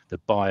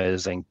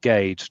buyers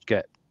engaged,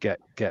 get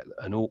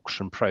an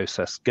auction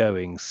process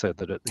going, so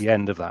that at the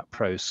end of that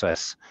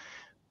process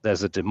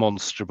there's a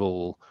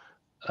demonstrable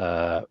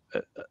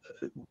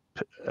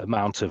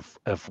amount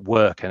of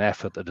work and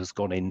effort that has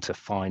gone into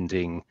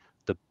finding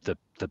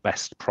the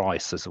best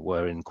price, as it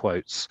were, in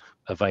quotes,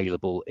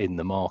 available in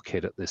the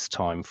market at this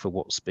time for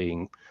what's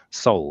being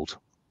sold.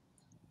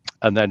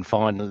 And then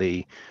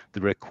finally,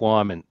 the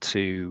requirement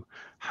to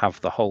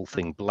have the whole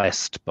thing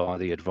blessed by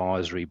the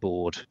advisory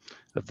board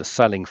of the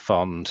selling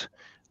fund,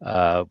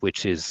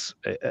 which is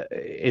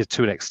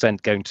to an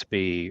extent going to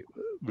be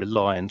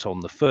reliant on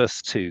the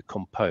first two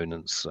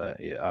components.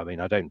 I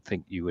mean, I don't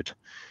think you would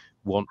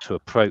want to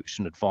approach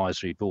an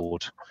advisory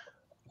board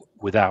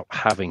without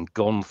having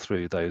gone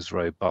through those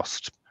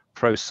robust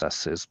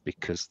processes,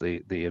 because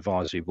the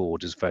advisory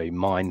board is very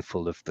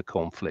mindful of the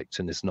conflict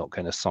and is not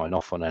going to sign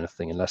off on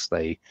anything unless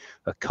they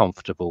are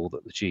comfortable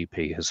that the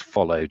GP has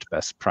followed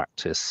best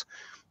practice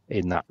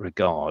in that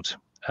regard.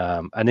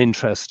 And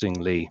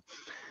interestingly,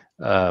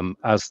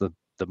 as the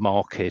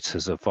market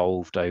has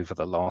evolved over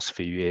the last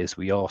few years,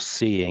 we are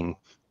seeing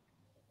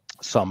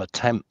some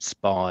attempts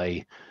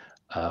by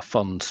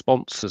fund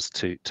sponsors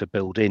to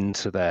build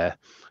into their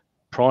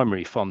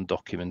primary fund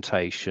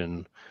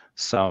documentation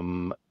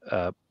some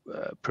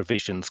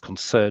provisions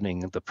concerning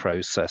the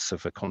process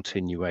of a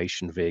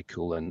continuation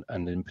vehicle,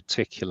 and in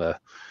particular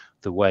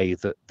the way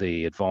that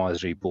the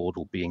advisory board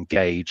will be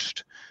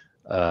engaged,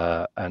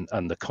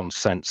 and the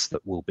consents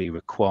that will be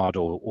required,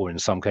 or in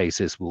some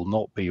cases will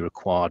not be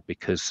required,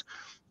 because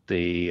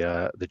the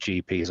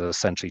GPs are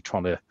essentially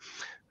trying to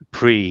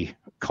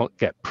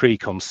get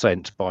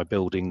pre-consent by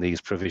building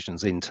these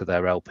provisions into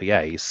their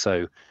LPAs.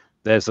 So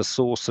there's a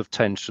source of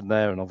tension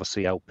there, and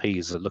obviously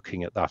LPs are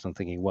looking at that and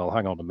thinking, well,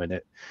 hang on a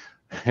minute,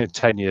 in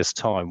 10 years'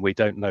 time, we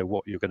don't know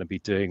what you're going to be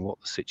doing, what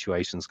the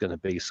situation's going to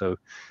be, so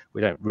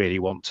we don't really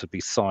want to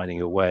be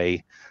signing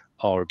away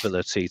our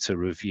ability to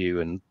review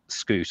and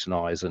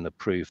scrutinize and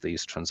approve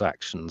these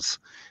transactions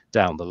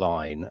down the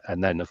line.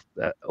 And then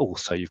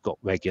also you've got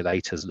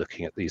regulators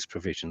looking at these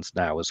provisions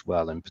now as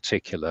well, in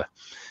particular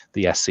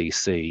the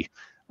SEC,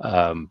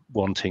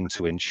 wanting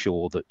to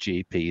ensure that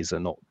GPs are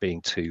not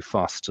being too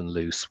fast and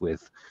loose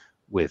with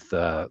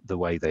the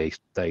way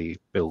they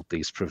build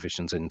these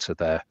provisions into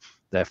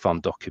their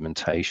fund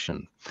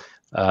documentation.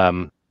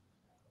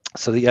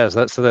 So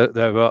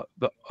there are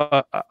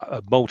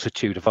a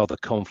multitude of other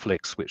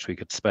conflicts which we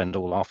could spend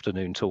all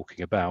afternoon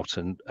talking about,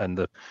 and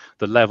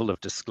the level of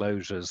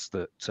disclosures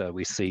that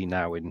we see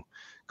now in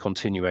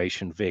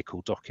continuation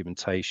vehicle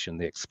documentation,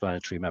 the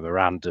explanatory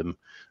memorandum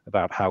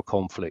about how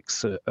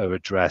conflicts are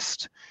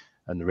addressed,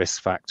 and the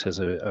risk factors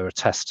are a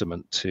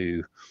testament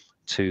to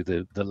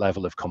the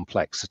level of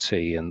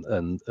complexity and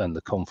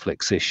the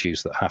conflicts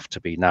issues that have to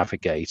be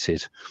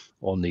navigated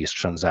on these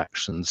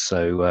transactions.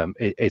 So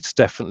it's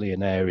definitely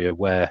an area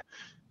where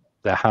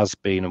there has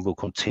been and will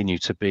continue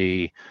to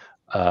be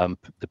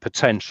the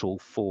potential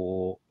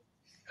for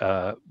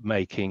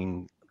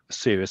making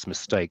serious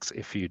mistakes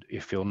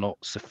if you're not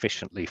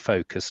sufficiently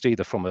focused,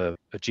 either from a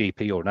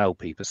GP or an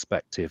LP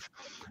perspective,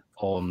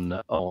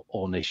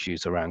 on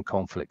issues around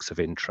conflicts of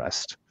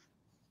interest.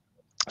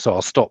 So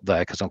I'll stop there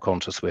because I'm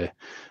conscious we're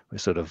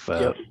sort of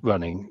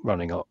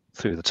running up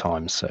through the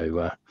time.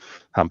 So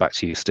hand back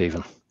to you,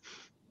 Stephen.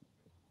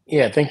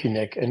 Yeah, thank you,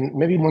 Nick. And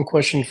maybe one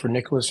question for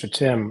Nicholas or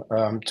Tim.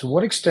 To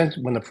what extent,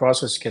 when the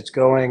process gets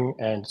going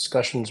and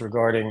discussions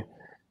regarding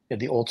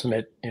the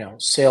ultimate,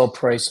 sale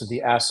price of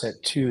the asset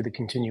to the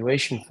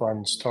continuation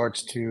fund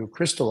starts to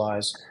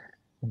crystallize,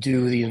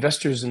 do the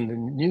investors in the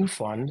new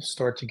fund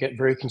start to get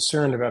very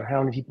concerned about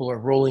how many people are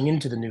rolling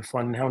into the new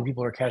fund and how many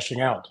people are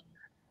cashing out?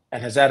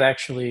 And has that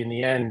actually, in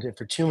the end, if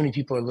there are too many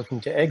people are looking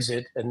to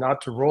exit and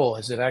not to roll,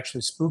 has it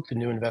actually spooked the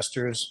new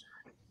investors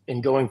in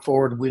going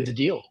forward with the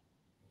deal?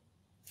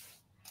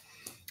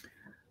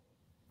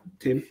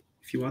 Tim,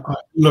 if you want.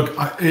 Look,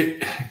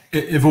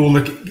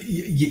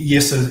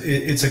 yes,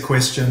 it's a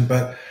question,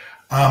 but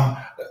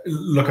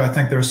look, I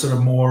think there are sort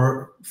of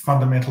more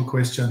fundamental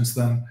questions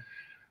than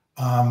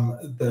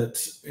that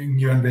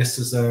new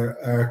investors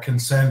are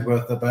concerned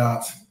with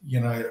about,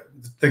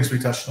 things we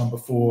touched on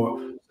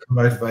before.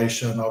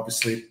 Motivation,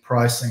 obviously,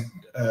 pricing,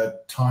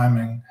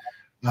 timing,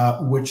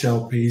 which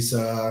LPs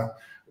are,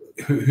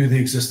 who the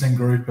existing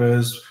group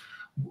is,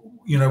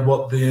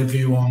 what their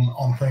view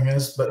on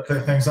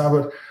things are.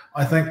 But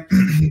I think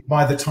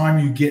by the time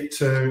you get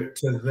to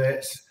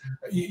that,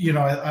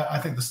 I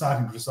think the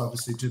starting point is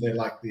obviously, do they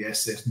like the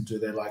asset and do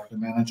they like the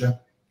manager?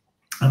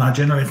 And I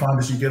generally find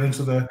as you get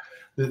into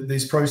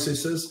these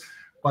processes,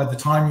 by the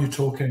time you're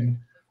talking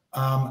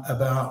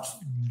about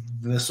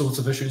the sorts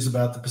of issues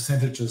about the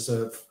percentages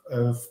of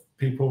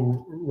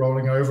people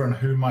rolling over and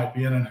who might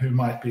be in and who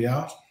might be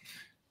out,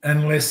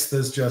 unless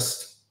it's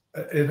just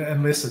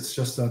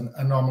an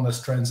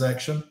anomalous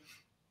transaction.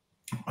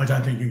 I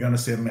don't think you're going to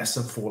see a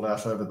massive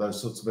fallout over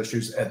those sorts of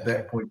issues at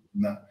that point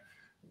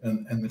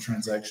in the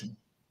transaction.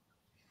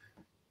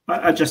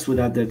 I just would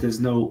add that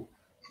there's no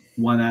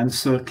one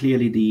answer.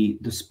 Clearly,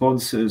 the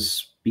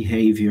sponsor's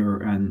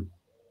behavior and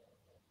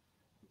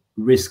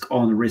risk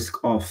on,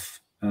 risk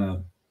off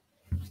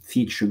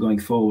feature going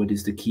forward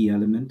is the key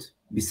element.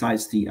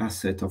 Besides the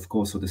asset, of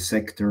course, or the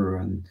sector,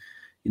 and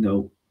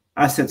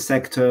asset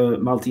sector,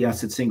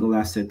 multi-asset, single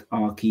asset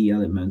are key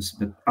elements.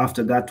 But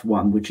after that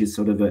one, which is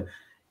sort of a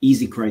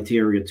easy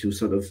criteria to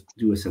sort of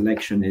do a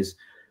selection, is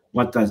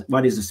what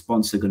is the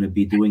sponsor going to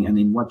be doing, and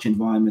in what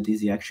environment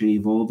is he actually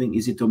evolving?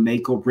 Is it a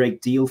make or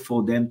break deal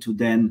for them to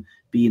then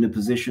be in a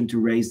position to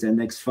raise their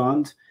next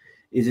fund?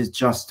 Is it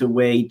just a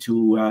way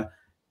to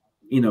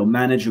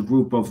manage a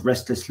group of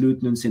restless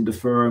lieutenants in the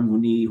firm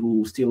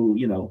who still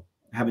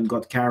haven't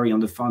got carry on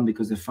the fund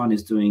because the fund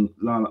is doing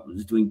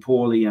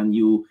poorly, and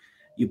you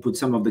put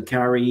some of the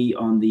carry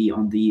on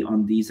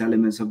these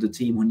elements of the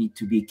team who need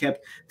to be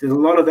kept? There's a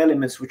lot of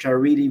elements which are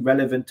really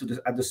relevant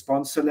at the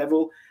sponsor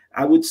level.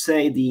 I would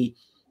say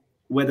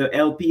whether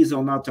LPs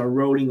or not are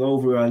rolling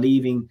over or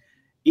leaving,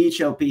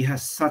 each LP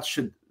has such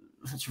a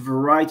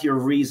variety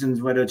of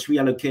reasons, whether it's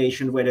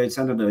reallocation, whether it's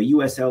a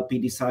US LP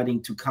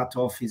deciding to cut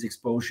off his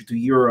exposure to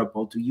Europe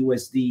or to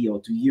USD or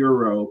to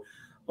Euro,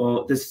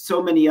 or there's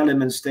so many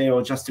elements there,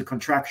 or just a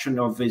contraction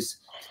of his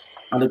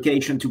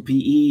allocation to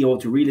PE or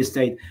to real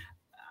estate.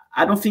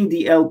 I don't think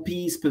the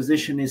LP's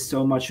position is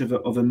so much of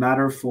a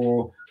matter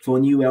for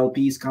new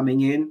LPs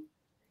coming in.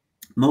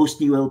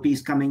 Most new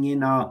LPs coming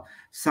in are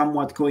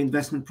somewhat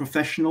co-investment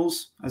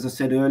professionals. As I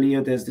said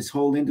earlier, there's this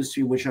whole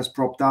industry which has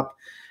propped up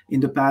in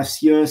the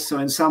past years. So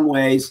in some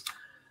ways,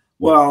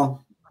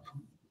 well,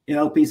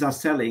 LPs are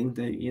selling,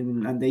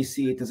 and they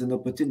see it as an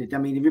opportunity. I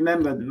mean,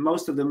 remember,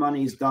 most of the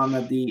money is done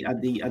at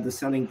the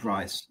selling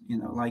price.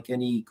 Like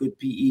any good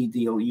PE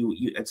deal,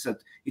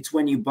 it's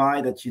when you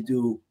buy that you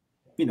do,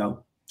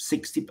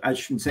 60. I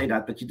shouldn't say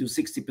that, but you do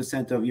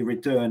 60% of your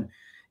return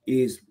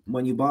is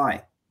when you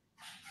buy.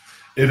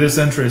 It is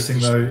interesting,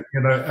 though.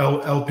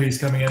 LPs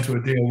coming into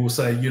a deal will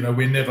say,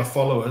 we're never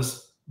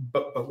followers,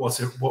 but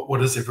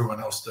what is everyone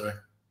else doing?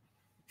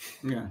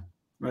 Yeah,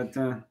 but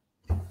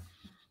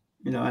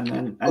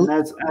and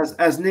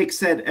as Nick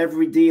said,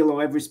 every deal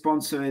or every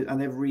sponsor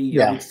and every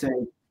I would say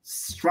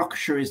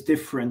structure is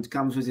different,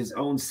 comes with its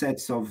own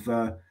sets of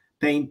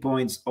pain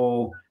points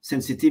or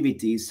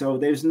sensitivities. So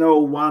there's no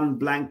one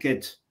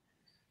blanket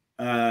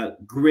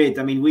grid.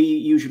 I mean, we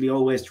usually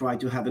always try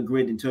to have a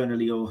grid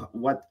internally, or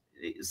what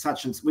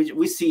such and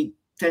we see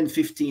 10,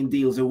 15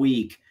 deals a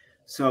week.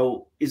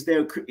 So is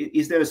there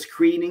a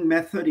screening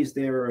method? Is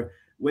there a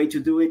way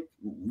to do it?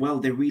 Well,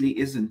 there really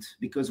isn't,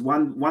 because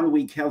one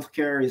week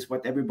healthcare is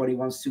what everybody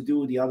wants to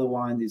do. The other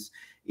one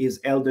is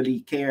elderly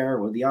care,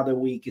 or the other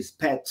week is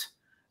pet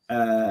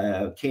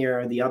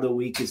care. The other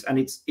week is, and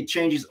it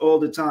changes all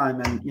the time.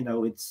 And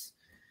it's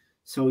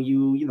so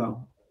you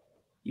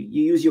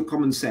use your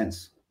common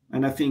sense.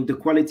 And I think the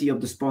quality of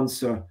the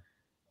sponsor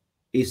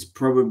is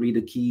probably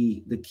the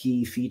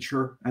key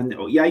feature. And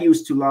I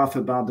used to laugh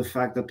about the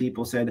fact that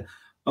people said,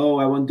 "Oh,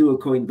 I won't do a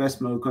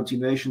co-investment or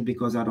continuation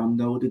because I don't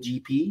know the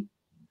GP."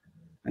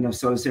 And I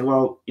sort of say,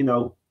 well,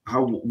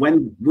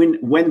 when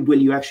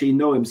will you actually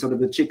know him? Sort of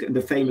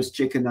the famous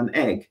chicken and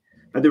egg.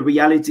 But the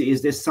reality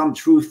is there's some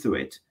truth to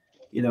it.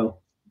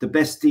 The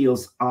best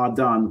deals are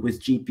done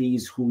with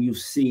GPs who you've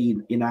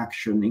seen in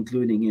action,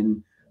 including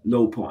in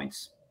low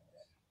points.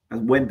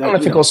 And when that, I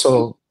think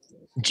also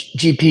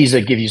GPs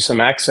that give you some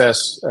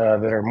access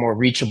that are more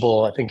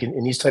reachable. I think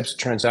in these types of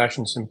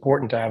transactions, it's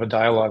important to have a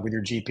dialogue with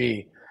your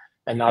GP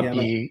and not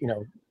be,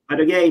 But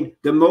again,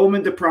 the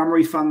moment the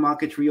primary fund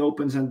market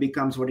reopens and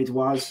becomes what it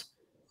was,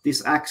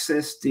 this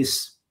access,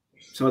 this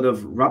sort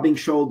of rubbing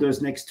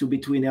shoulders next to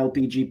between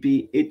LP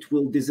GP, it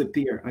will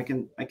disappear. I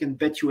can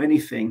bet you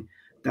anything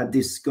that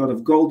this sort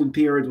of golden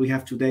period we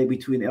have today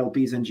between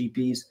LPs and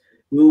GPs,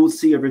 we will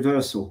see a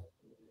reversal.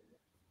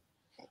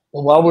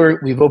 Well, while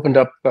we've opened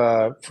up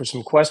for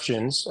some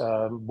questions,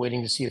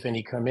 waiting to see if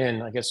any come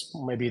in, I guess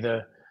maybe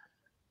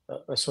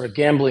a sort of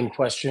gambling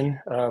question.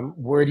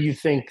 Where do you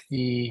think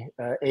the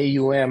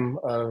AUM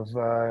of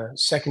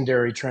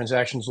secondary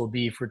transactions will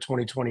be for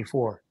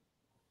 2024?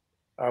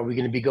 Are we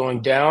going to be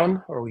going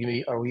down? Or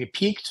are we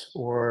peaked?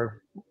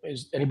 Or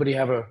is anybody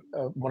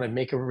want to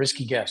make a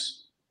risky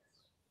guess?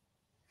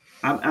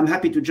 I'm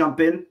happy to jump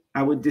in.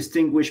 I would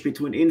distinguish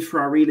between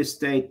infra, real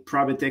estate,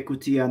 private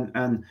equity,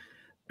 and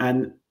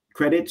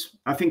credit.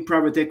 I think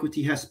private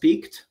equity has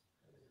peaked.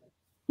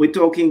 We're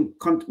talking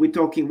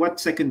what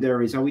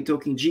secondaries? Are we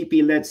talking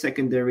GP-led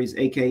secondaries,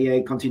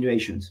 aka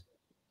continuations?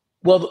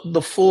 Well,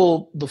 the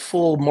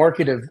full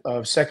market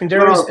of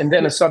secondaries, and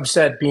then a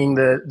subset being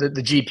the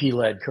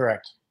GP-led,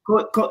 correct?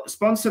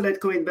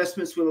 Sponsor-led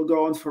co-investments will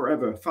go on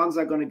forever. Funds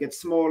are going to get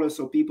smaller,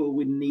 so people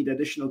will need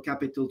additional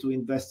capital to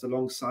invest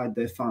alongside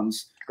their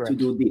funds to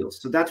do deals.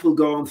 So that will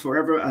go on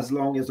forever as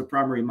long as the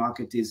primary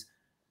market is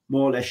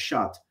more or less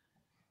shut.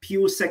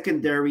 Pure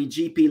secondary,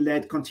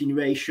 GP-led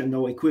continuation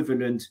or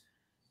equivalent,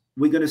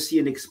 we're going to see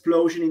an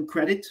explosion in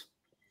credit.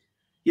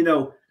 You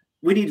know,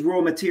 we need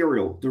raw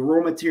material. The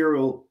raw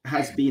material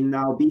has been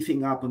now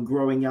beefing up and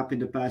growing up in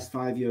the past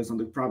 5 years on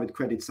the private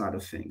credit side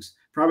of things.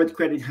 Private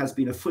credit has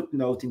been a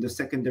footnote in the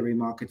secondary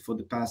market for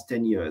the past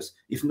 10 years,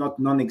 if not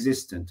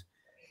non-existent.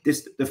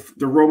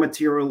 The raw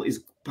material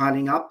is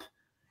piling up,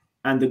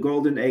 and the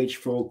golden age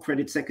for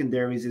credit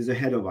secondaries is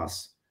ahead of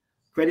us.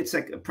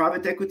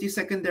 Private equity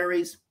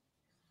secondaries,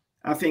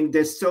 I think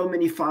there's so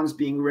many funds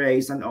being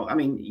raised, and I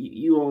mean,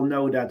 you all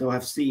know that or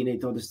have seen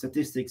it, or the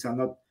statistics are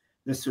not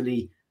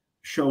necessarily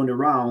shown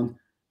around,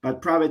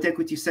 but private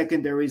equity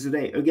secondaries are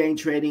again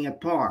trading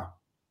at par.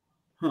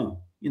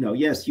 You know,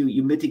 yes,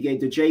 you mitigate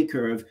the J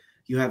curve,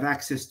 you have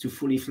access to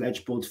fully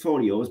fledged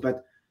portfolios,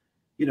 but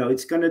you know,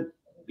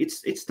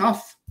 it's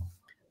tough,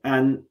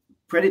 and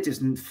credit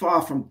is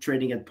far from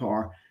trading at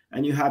par.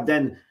 And you have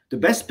then the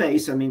best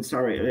space. I mean,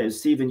 sorry,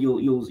 Stephen,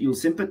 you'll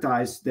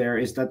sympathize there,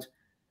 is that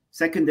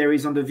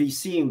secondaries on the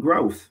VC and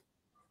growth.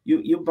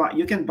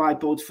 You can buy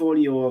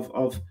portfolio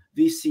of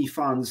VC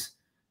funds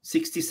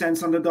 60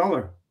 cents on the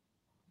dollar.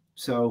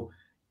 So,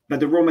 but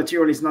the raw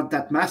material is not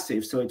that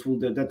massive, so it will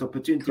that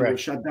opportunity Correct. Will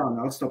shut down.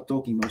 I'll stop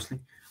talking mostly.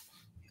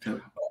 So,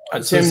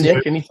 Tim,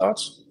 Nick, any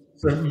thoughts?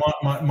 So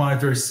my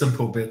very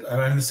simple bit.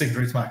 I mean, the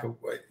secondaries market,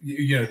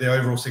 you know, the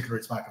overall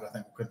secondaries market, I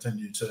think, will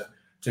continue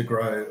to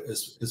grow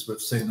as we've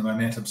seen. The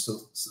momentum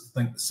still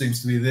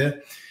seems to be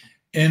there.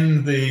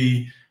 In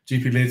the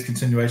GP-led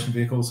continuation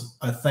vehicles,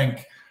 I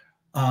think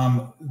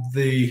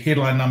the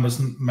headline numbers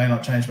may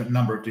not change, but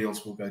number of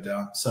deals will go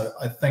down. So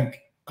I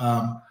think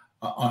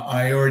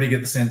I already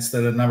get the sense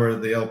that a number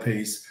of the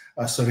LPs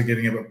are sort of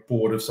getting a bit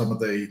bored of some of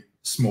the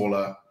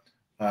smaller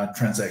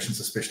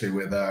transactions, especially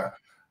where they're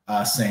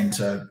seen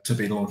to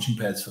be launching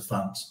pads for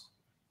funds.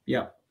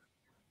 Yeah,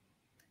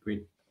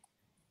 great.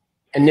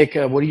 And Nick,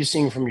 what are you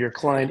seeing from your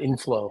client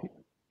inflow?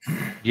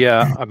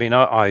 Yeah, I mean,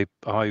 I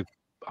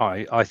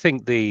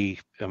think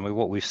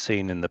what we've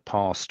seen in the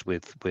past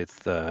with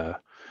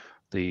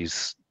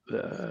these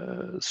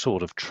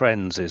sort of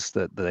trends is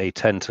that they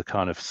tend to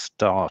kind of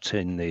start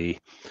in the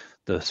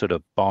sort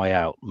of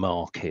buyout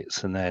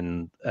markets, and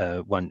then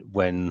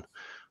when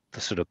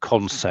the sort of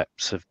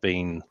concepts have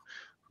been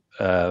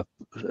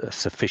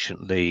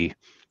sufficiently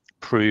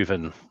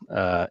proven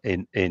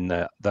in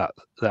that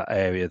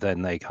area,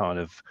 then they kind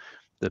of,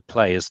 the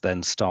players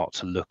then start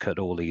to look at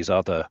all these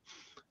other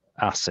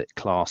asset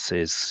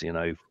classes, you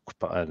know,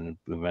 and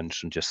we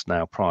mentioned just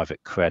now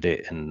private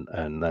credit, and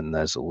then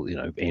there's all, you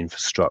know,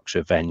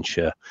 infrastructure,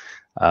 venture.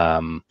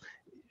 So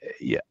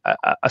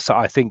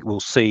I think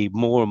we'll see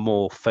more and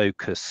more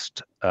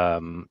focused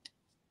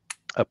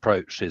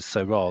approaches.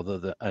 So rather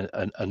than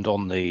and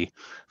on the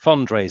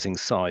fundraising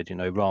side, you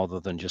know, rather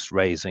than just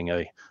raising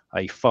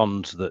a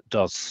fund that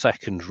does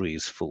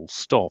secondaries full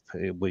stop,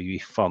 it will be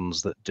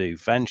funds that do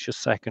venture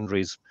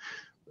secondaries,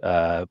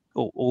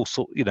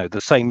 also, you know,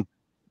 the same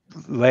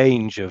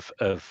range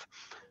of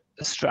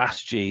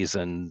strategies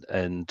and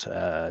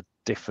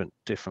different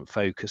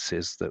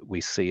focuses that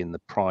we see in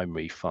the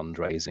primary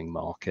fundraising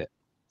market.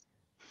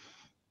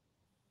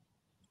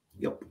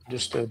 Yep.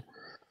 Understood.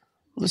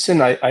 Listen,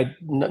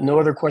 no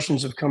other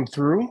questions have come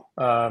through.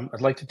 I'd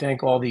like to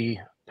thank all the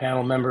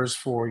panel members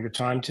for your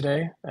time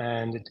today,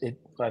 and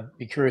I'd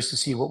be curious to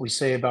see what we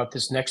say about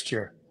this next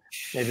year.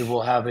 Maybe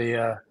we'll have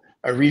a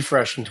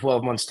refresh in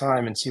 12 months'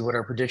 time and see what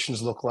our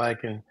predictions look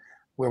like and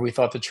where we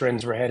thought the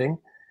trends were heading.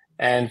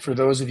 And for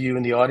those of you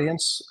in the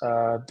audience,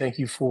 thank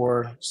you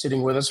for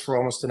sitting with us for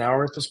almost an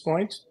hour at this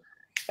point.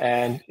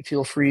 And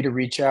feel free to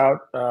reach out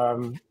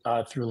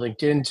through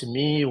LinkedIn to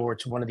me or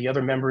to one of the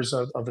other members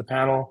of the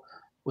panel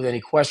with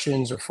any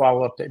questions or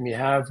follow-up that you may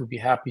have. We'd be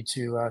happy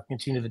to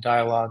continue the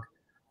dialogue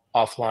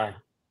offline.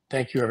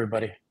 Thank you,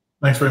 everybody.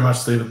 Thanks very much,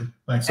 Stephen.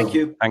 Thanks. Thank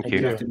you. Thank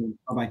you.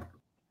 Bye-bye.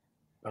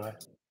 Bye-bye.